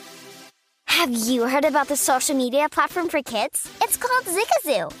 Have you heard about the social media platform for kids? It's called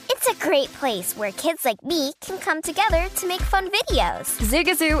Zigazoo. It's a great place where kids like me can come together to make fun videos.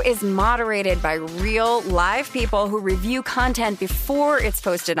 Zigazoo is moderated by real, live people who review content before it's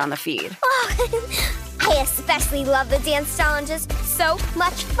posted on the feed. Oh, I especially love the dance challenges. So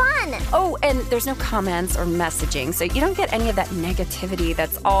much fun. Oh, and there's no comments or messaging, so you don't get any of that negativity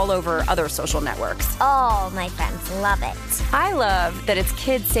that's all over other social networks. All my friends love it. I love that it's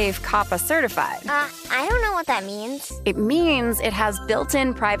KidSafe COPPA certified. I don't know what that means. It means it has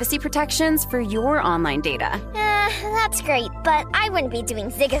built-in privacy protections for your online data. That's great, but I wouldn't be doing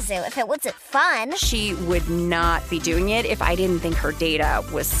Zigazoo if it wasn't fun. She would not be doing it if I didn't think her data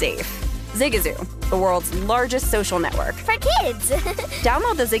was safe. Zigazoo, the world's largest social network. For kids.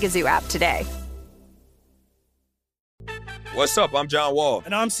 Download the Zigazoo app today. What's up? I'm John Wall.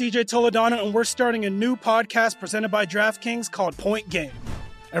 And I'm CJ Toledano, and we're starting a new podcast presented by DraftKings called Point Game.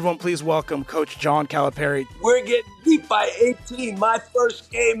 Everyone, please welcome Coach John Calipari. We're getting beat by 18. My first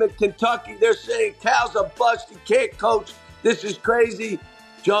game in Kentucky, they're saying Cal's a bust. He can't coach. This is crazy.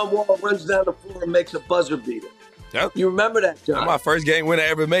 John Wall runs down the floor and makes a buzzer beater. Yep. You remember that, John? That's my first game win I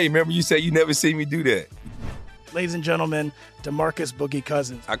ever made. Remember you said you never see me do that. Ladies and gentlemen, DeMarcus Boogie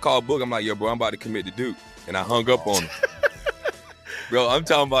Cousins. I called Boog. I'm like, yo, bro, I'm about to commit to Duke. And I hung up on him. Bro, I'm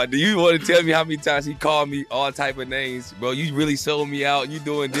talking about, do you want to tell me how many times he called me all type of names? Bro, you really sold me out. You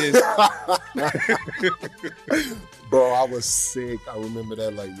doing this. Bro, I was sick. I remember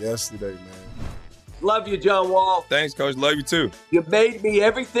that like yesterday, man. Love you, John Wall. Thanks, Coach. Love you, too. You made me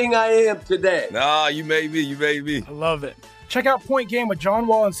everything I am today. Nah, you made me. You made me. I love it. Check out Point Game with John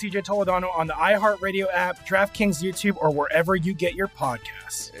Wall and CJ Toledano on the iHeartRadio app, DraftKings YouTube, or wherever you get your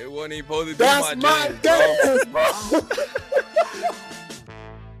podcasts. It wasn't even supposed to be That's my dance, bro.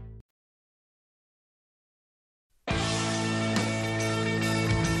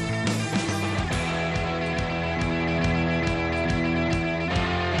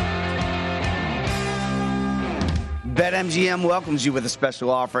 BetMGM welcomes you with a special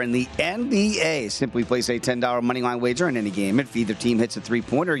offer in the NBA. Simply place a $10 moneyline wager on any game. If either team hits a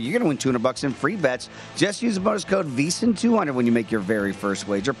three-pointer, you're going to win $200 in free bets. Just use the bonus code VEASAN200 when you make your very first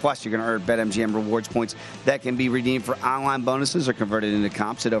wager. Plus, you're going to earn BetMGM rewards points that can be redeemed for online bonuses or converted into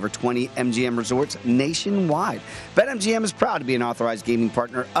comps at over 20 MGM resorts nationwide. BetMGM is proud to be an authorized gaming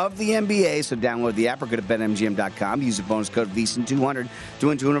partner of the NBA, so download the app or go to BetMGM.com. Use the bonus code VEASAN200 to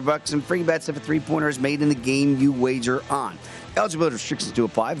win $200 in free bets if a three-pointer is made in the game you wager on. Eligibility restrictions to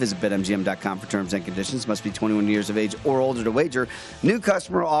apply. Visit BetMGM.com for terms and conditions. Must be 21 years of age or older to wager. New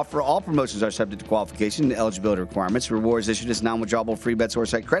customer offer. All promotions are subject to qualification and eligibility requirements. Rewards issued as non-withdrawable free bets or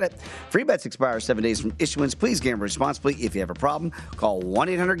site credit. Free bets expire 7 days from issuance. Please gamble responsibly. If you have a problem, call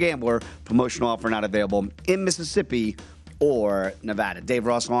 1-800-GAMBLER. Promotional offer not available in Mississippi or Nevada. Dave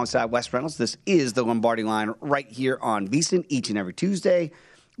Ross alongside Wes Reynolds. This is the Lombardi Line right here on VSiN each and every Tuesday.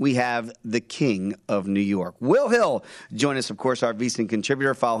 We have the king of New York, Will Hill. Join us, of course, our VSiN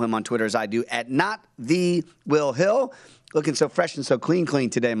contributor. Follow him on Twitter as I do at @NotTheWillHill. Looking so fresh and so clean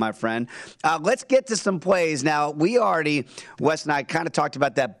today, my friend. Let's get to some plays. Now, Wes and I kind of talked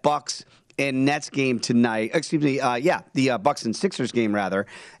about that Bucks and Nets game tonight. The Bucks and Sixers game, rather.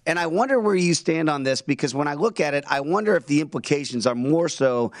 And I wonder where you stand on this, because when I look at it, I wonder if the implications are more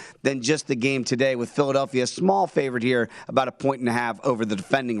so than just the game today, with Philadelphia a small favorite here, about 1.5 over the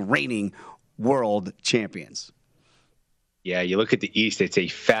defending reigning world champions. Yeah, you look at the East, it's a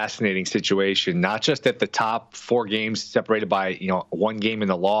fascinating situation, not just at the top 4 games separated by, 1 game in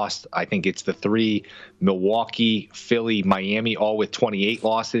the loss. I think it's the 3, Milwaukee, Philly, Miami, all with 28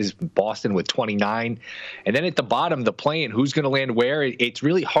 losses, Boston with 29. And then at the bottom, the play-in, who's going to land where? It's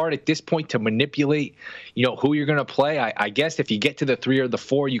really hard at this point to manipulate, who you're going to play. I guess if you get to the 3 or the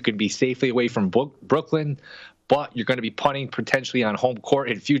 4, you can be safely away from Brooklyn. But you're going to be punting potentially on home court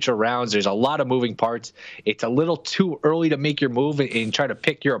in future rounds. There's a lot of moving parts. It's a little too early to make your move and try to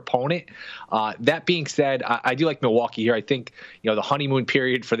pick your opponent. That being said, I do like Milwaukee here. I think, the honeymoon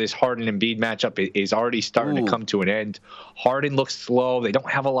period for this Harden and Embiid matchup is already starting to come to an end. Harden looks slow. They don't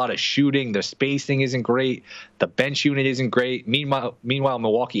have a lot of shooting. The spacing isn't great. The bench unit isn't great. Meanwhile,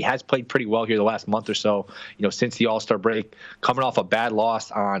 Milwaukee has played pretty well here the last month or so, since the All-Star break. Coming off a bad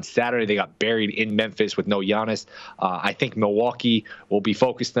loss on Saturday, they got buried in Memphis with no Giannis. I think Milwaukee will be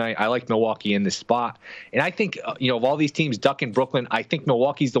focused tonight. I like Milwaukee in this spot. And I think, of all these teams ducking Brooklyn, I think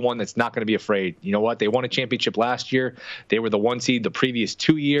Milwaukee's the one that's not going to be afraid. You know what? They won a championship last year. They were the 1 seed the previous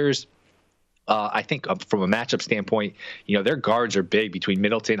 2 years. I think from a matchup standpoint, their guards are big between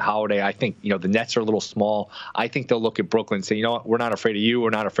Middleton, Holiday. I think, the Nets are a little small. I think they'll look at Brooklyn and say, you know what? We're not afraid of you.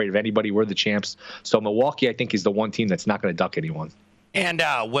 We're not afraid of anybody. We're the champs. So Milwaukee, I think, is the one team that's not going to duck anyone. And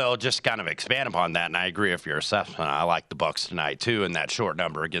we'll just kind of expand upon that, and I agree with your assessment. I like the Bucks tonight, too, in that short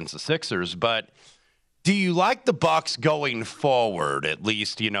number against the Sixers. But do you like the Bucks going forward, at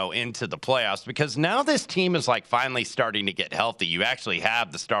least, into the playoffs? Because now this team is, finally starting to get healthy. You actually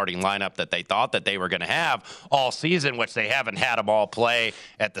have the starting lineup that they thought that they were going to have all season, which they haven't had them all play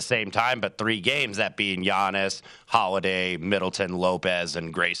at the same time, but 3 games, that being Giannis, Holiday, Middleton, Lopez,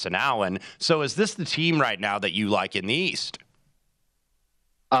 and Grayson Allen. So is this the team right now that you like in the East?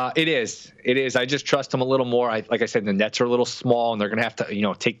 It is. I just trust them a little more. Like I said, the Nets are a little small, and they're going to have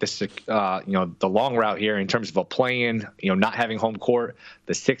to, take this, the long route here in terms of a play-in, not having home court.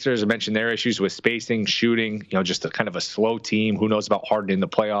 The Sixers, I mentioned their issues with spacing, shooting, just a kind of a slow team. Who knows about Harden in the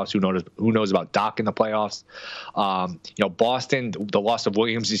playoffs? Who knows about Doc in the playoffs? Boston, the loss of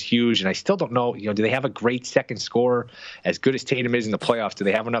Williams is huge, and I still don't know, do they have a great second scorer? As good as Tatum is in the playoffs, do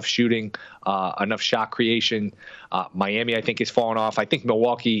they have enough shooting, enough shot creation? Miami, I think, is falling off. I think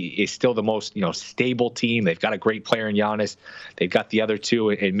Milwaukee is still the most, stable team. They've got a great player in Giannis. They've got the other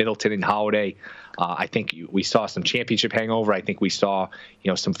 2 in Middleton and Holiday. I think we saw some championship hangover. I think we saw,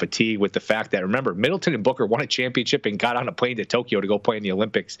 some fatigue with the fact that, remember, Middleton and Booker won a championship and got on a plane to Tokyo to go play in the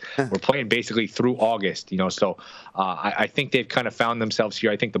Olympics. We're playing basically through August, so I think they've kind of found themselves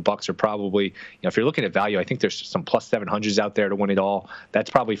here. I think the Bucks are probably, if you're looking at value, I think there's some plus 700s out there to win it all. That's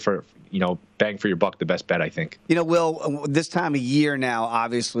probably for, bang for your buck, the best bet, I think. Will, this time of year now,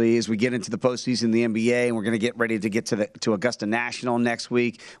 obviously, as we get into the postseason in the NBA, and we're going to get ready to get to Augusta National next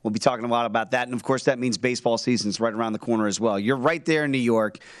week, we'll be talking a lot about that. And, of course, that means baseball season's right around the corner as well. You're right there in New York.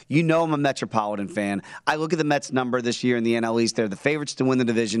 I'm a Metropolitan fan. I look at the Mets number this year in the NL East. They're the favorites to win the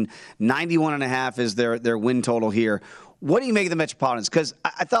division. 91.5 is their win total here. What do you make of the Metropolitans? Because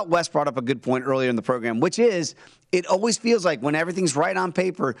I thought Wes brought up a good point earlier in the program, which is it always feels like when everything's right on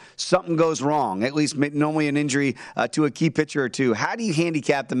paper, something goes wrong, at least normally an injury to a key pitcher or 2. How do you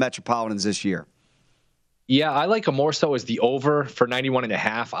handicap the Metropolitans this year? Yeah, I like them more so as the over for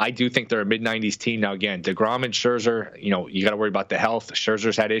 91.5. I do think they're a mid-90s team. Now, again, DeGrom and Scherzer, you got to worry about the health.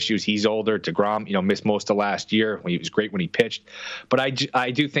 Scherzer's had issues. He's older. DeGrom, missed most of last year. He was great when he pitched. But I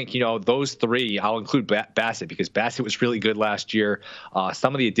do think, those 3, I'll include Bassett because Bassett was really good last year.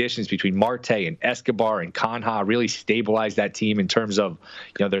 Some of the additions between Marte and Escobar and Canha really stabilized that team in terms of,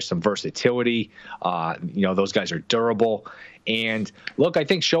 there's some versatility. Those guys are durable. And look, I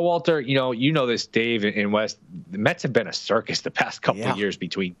think Showalter, you know this, Dave and Wes, the Mets have been a circus the past couple of years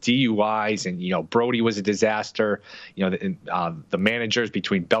between DUIs and, Brody was a disaster. The managers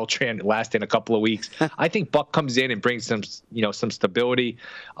between Beltran lasting a couple of weeks. I think Buck comes in and brings some stability.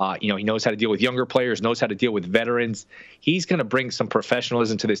 He knows how to deal with younger players, knows how to deal with veterans. He's going to bring some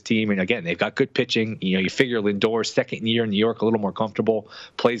professionalism to this team. And again, they've got good pitching. You figure Lindor, second year in New York, a little more comfortable,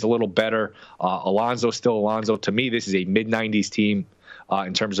 plays a little better. Alonso's still Alonso. To me, this is a mid-90s team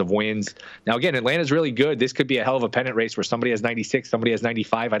in terms of wins. Now, again, Atlanta's really good. This could be a hell of a pennant race where somebody has 96, somebody has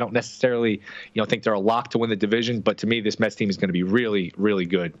 95. I don't necessarily, think they're a lock to win the division, but to me, this Mets team is going to be really, really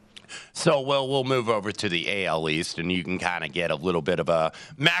good. So, we'll move over to the AL East, and you can kind of get a little bit of a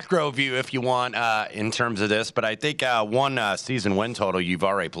macro view if you want in terms of this. But I think one season win total you've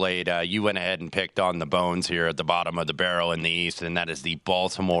already played, you went ahead and picked on the bones here at the bottom of the barrel in the East, and that is the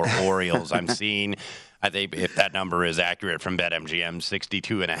Baltimore Orioles. I'm seeing, I think if that number is accurate from BetMGM,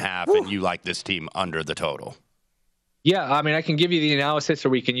 62.5, and you like this team under the total. Yeah, I mean, I can give you the analysis, or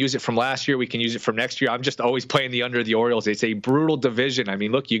we can use it from last year. We can use it from next year. I'm just always playing the under the Orioles. It's a brutal division. I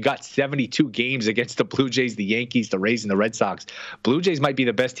mean, look, you got 72 games against the Blue Jays, the Yankees, the Rays, and the Red Sox. Blue Jays might be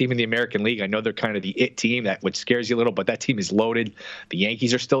the best team in the American League. I know they're kind of the it team, which scares you a little, but that team is loaded. The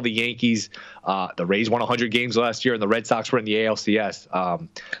Yankees are still the Yankees. The Rays won 100 games last year, and the Red Sox were in the ALCS.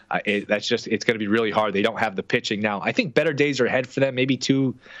 It's going to be really hard. They don't have the pitching now. I think better days are ahead for them. Maybe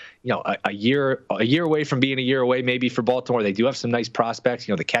a year away from being a year away, maybe for Baltimore. They do have some nice prospects.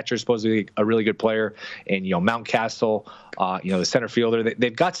 The catcher is supposed to be a really good player, and Mountcastle, the center fielder.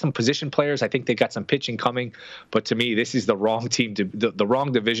 They've got some position players. I think they've got some pitching coming. But to me, this is the wrong team the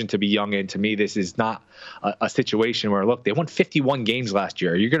wrong division to be young in. To me, this is not a situation where, look, they won 51 games last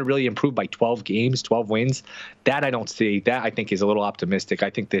year. You're going to really improve by 12 games, 12 wins. That I don't see. That I think is a little optimistic. I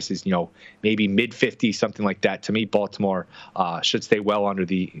think this is maybe mid 50s, something like that. To me, Baltimore should stay well under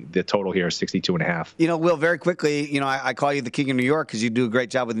the total here, 62.5. Will, very quickly, I call you the king of New York because you do a great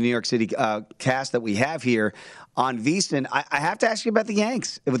job with the New York City cast that we have here on VSiN. I have to ask you about the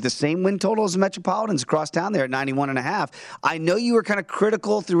Yanks with the same win total as the Metropolitans across town there at 91.5. I know you were kind of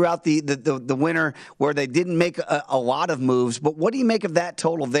critical throughout the winter where they didn't make a lot of moves, but what do you make of that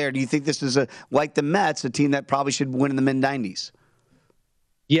total there? Do you think this is like the Mets, a team that probably should win in the mid-90s?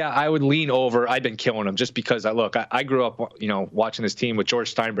 Yeah, I would lean over. I've been killing them just because I grew up, watching this team with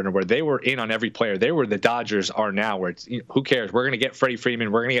George Steinbrenner where they were in on every player. They were the Dodgers are now where it's, who cares? We're going to get Freddie Freeman.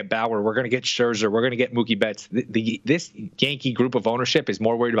 We're going to get Bauer. We're going to get Scherzer. We're going to get Mookie Betts. This Yankee group of ownership is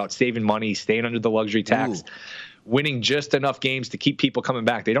more worried about saving money, staying under the luxury tax, winning just enough games to keep people coming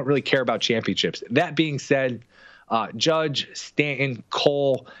back. They don't really care about championships. That being said, Judge, Stanton,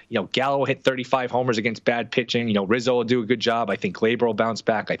 Cole, Gallo hit 35 homers against bad pitching. Rizzo will do a good job. I think Gleyber will bounce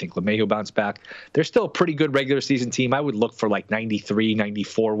back. I think LeMahieu will bounce back. They're still a pretty good regular season team. I would look for 93,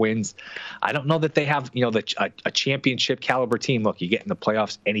 94 wins. I don't know that they have, a championship caliber team. Look, you get in the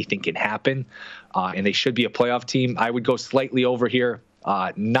playoffs, anything can happen, and they should be a playoff team. I would go slightly over here.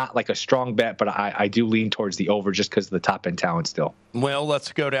 Not like a strong bet, but I do lean towards the over just because of the top-end talent still. Well,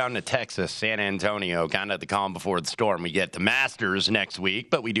 let's go down to Texas, San Antonio, kind of the calm before the storm. We get the Masters next week,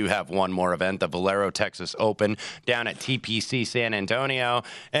 but we do have one more event, the Valero Texas Open down at TPC San Antonio.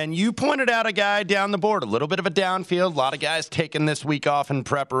 And you pointed out a guy down the board, a little bit of a downfield. A lot of guys taking this week off in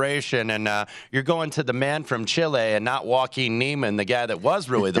preparation. And you're going to the man from Chile and not Joaquin Niemann, the guy that was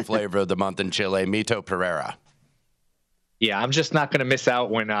really the flavor of the month in Chile, Mito Pereira. Yeah, I'm just not going to miss out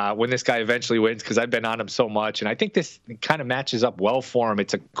when this guy eventually wins because I've been on him so much. And I think this kind of matches up well for him.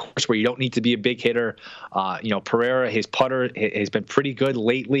 It's a course where you don't need to be a big hitter. Pereira, his putter has been pretty good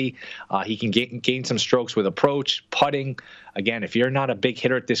lately. He can gain some strokes with approach, putting. Again, if you're not a big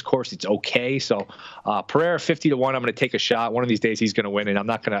hitter at this course, it's okay. So Pereira 50-1, I'm going to take a shot. One of these days he's going to win, and I'm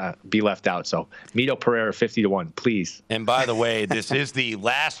not going to be left out. So Mito Pereira 50-1, please. And by the way, this is the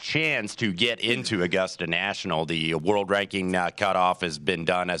last chance to get into Augusta National. The world ranking cutoff has been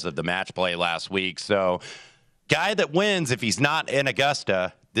done as of the match play last week. So guy that wins, if he's not in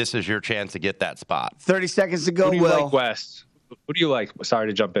Augusta, this is your chance to get that spot. 30 seconds to go, Who do you Will. like, West? Who do you like? Sorry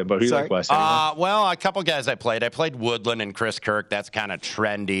to jump in, but who do you like, Wes? Well, a couple guys I played Woodland and Chris Kirk. That's kind of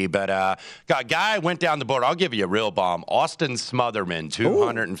trendy. But a guy went down the board. I'll give you a real bomb. Austin Smotherman,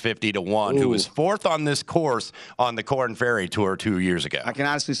 250-1, who was fourth on this course on the Corn Ferry Tour 2 years ago. I can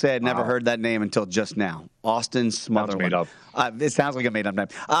honestly say I'd never heard that name until just now. Austin Smotherman. Made up. It sounds like a made-up name.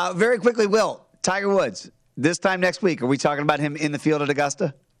 Very quickly, Will, Tiger Woods, this time next week, are we talking about him in the field at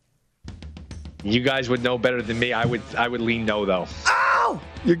Augusta? You guys would know better than me. I would lean no, though. Oh,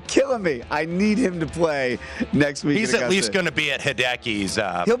 you're killing me. I need him to play next week. He's at least going to be at Hideki's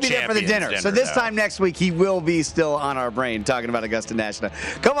He'll be there for the dinner. So this time next week, he will be still on our brain talking about Augusta National.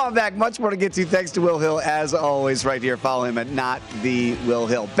 Come on back. Much more to get to. Thanks to Will Hill, as always, right here. Follow him at Not The Will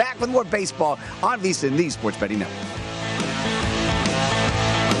Hill. Back with more baseball on VSiN, the Sports Betting Network.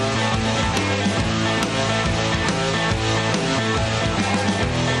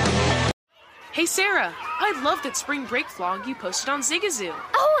 Hey, Sarah, I love that spring break vlog you posted on Zigazoo.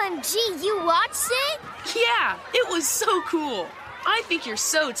 OMG, you watched it? Yeah, it was so cool. I think you're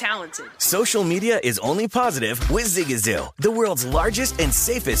so talented. Social media is only positive with Zigazoo, the world's largest and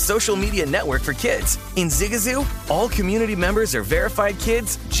safest social media network for kids. In Zigazoo, all community members are verified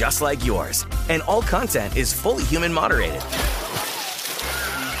kids just like yours, and all content is fully human moderated.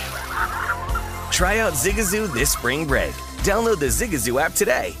 Try out Zigazoo this spring break. Download the Zigazoo app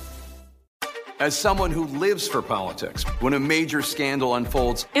today. As someone who lives for politics, when a major scandal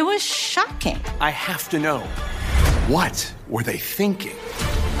unfolds, it was shocking. I have to know, what were they thinking?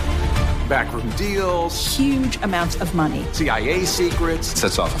 Backroom deals. Huge amounts of money. CIA secrets.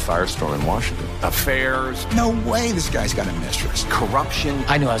 Sets off a firestorm in Washington. Affairs. No way this guy's got a mistress. Corruption.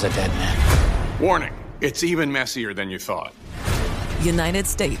 I knew I was a dead man. Warning, it's even messier than you thought. United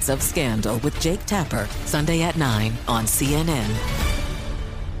States of Scandal with Jake Tapper, Sunday at 9 on CNN.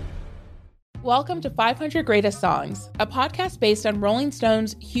 Welcome to 500 Greatest Songs, a podcast based on Rolling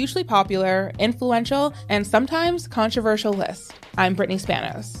Stone's hugely popular, influential, and sometimes controversial list. I'm Brittany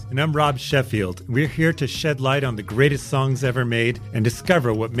Spanos. And I'm Rob Sheffield. We're here to shed light on the greatest songs ever made and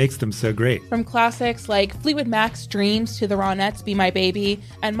discover what makes them so great. From classics like Fleetwood Mac's Dreams to the Ronettes' Be My Baby,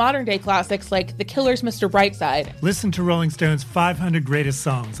 and modern-day classics like The Killers' Mr. Brightside. Listen to Rolling Stone's 500 Greatest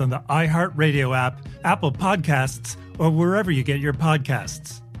Songs on the iHeartRadio app, Apple Podcasts, or wherever you get your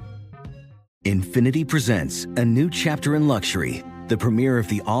podcasts. Infiniti presents a new chapter in luxury, the premiere of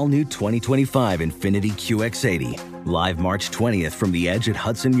the all-new 2025 Infiniti QX80, live March 20th from the Edge at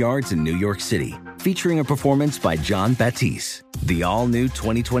Hudson Yards in New York City, featuring a performance by Jon Batiste. The all-new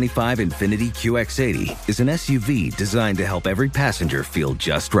 2025 Infiniti QX80 is an SUV designed to help every passenger feel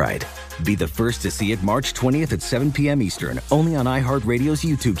just right. Be the first to see it March 20th at 7 p.m. Eastern, only on iHeartRadio's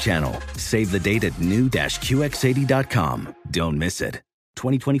YouTube channel. Save the date at new-QX80.com. Don't miss it.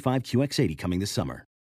 2025 QX80 coming this summer.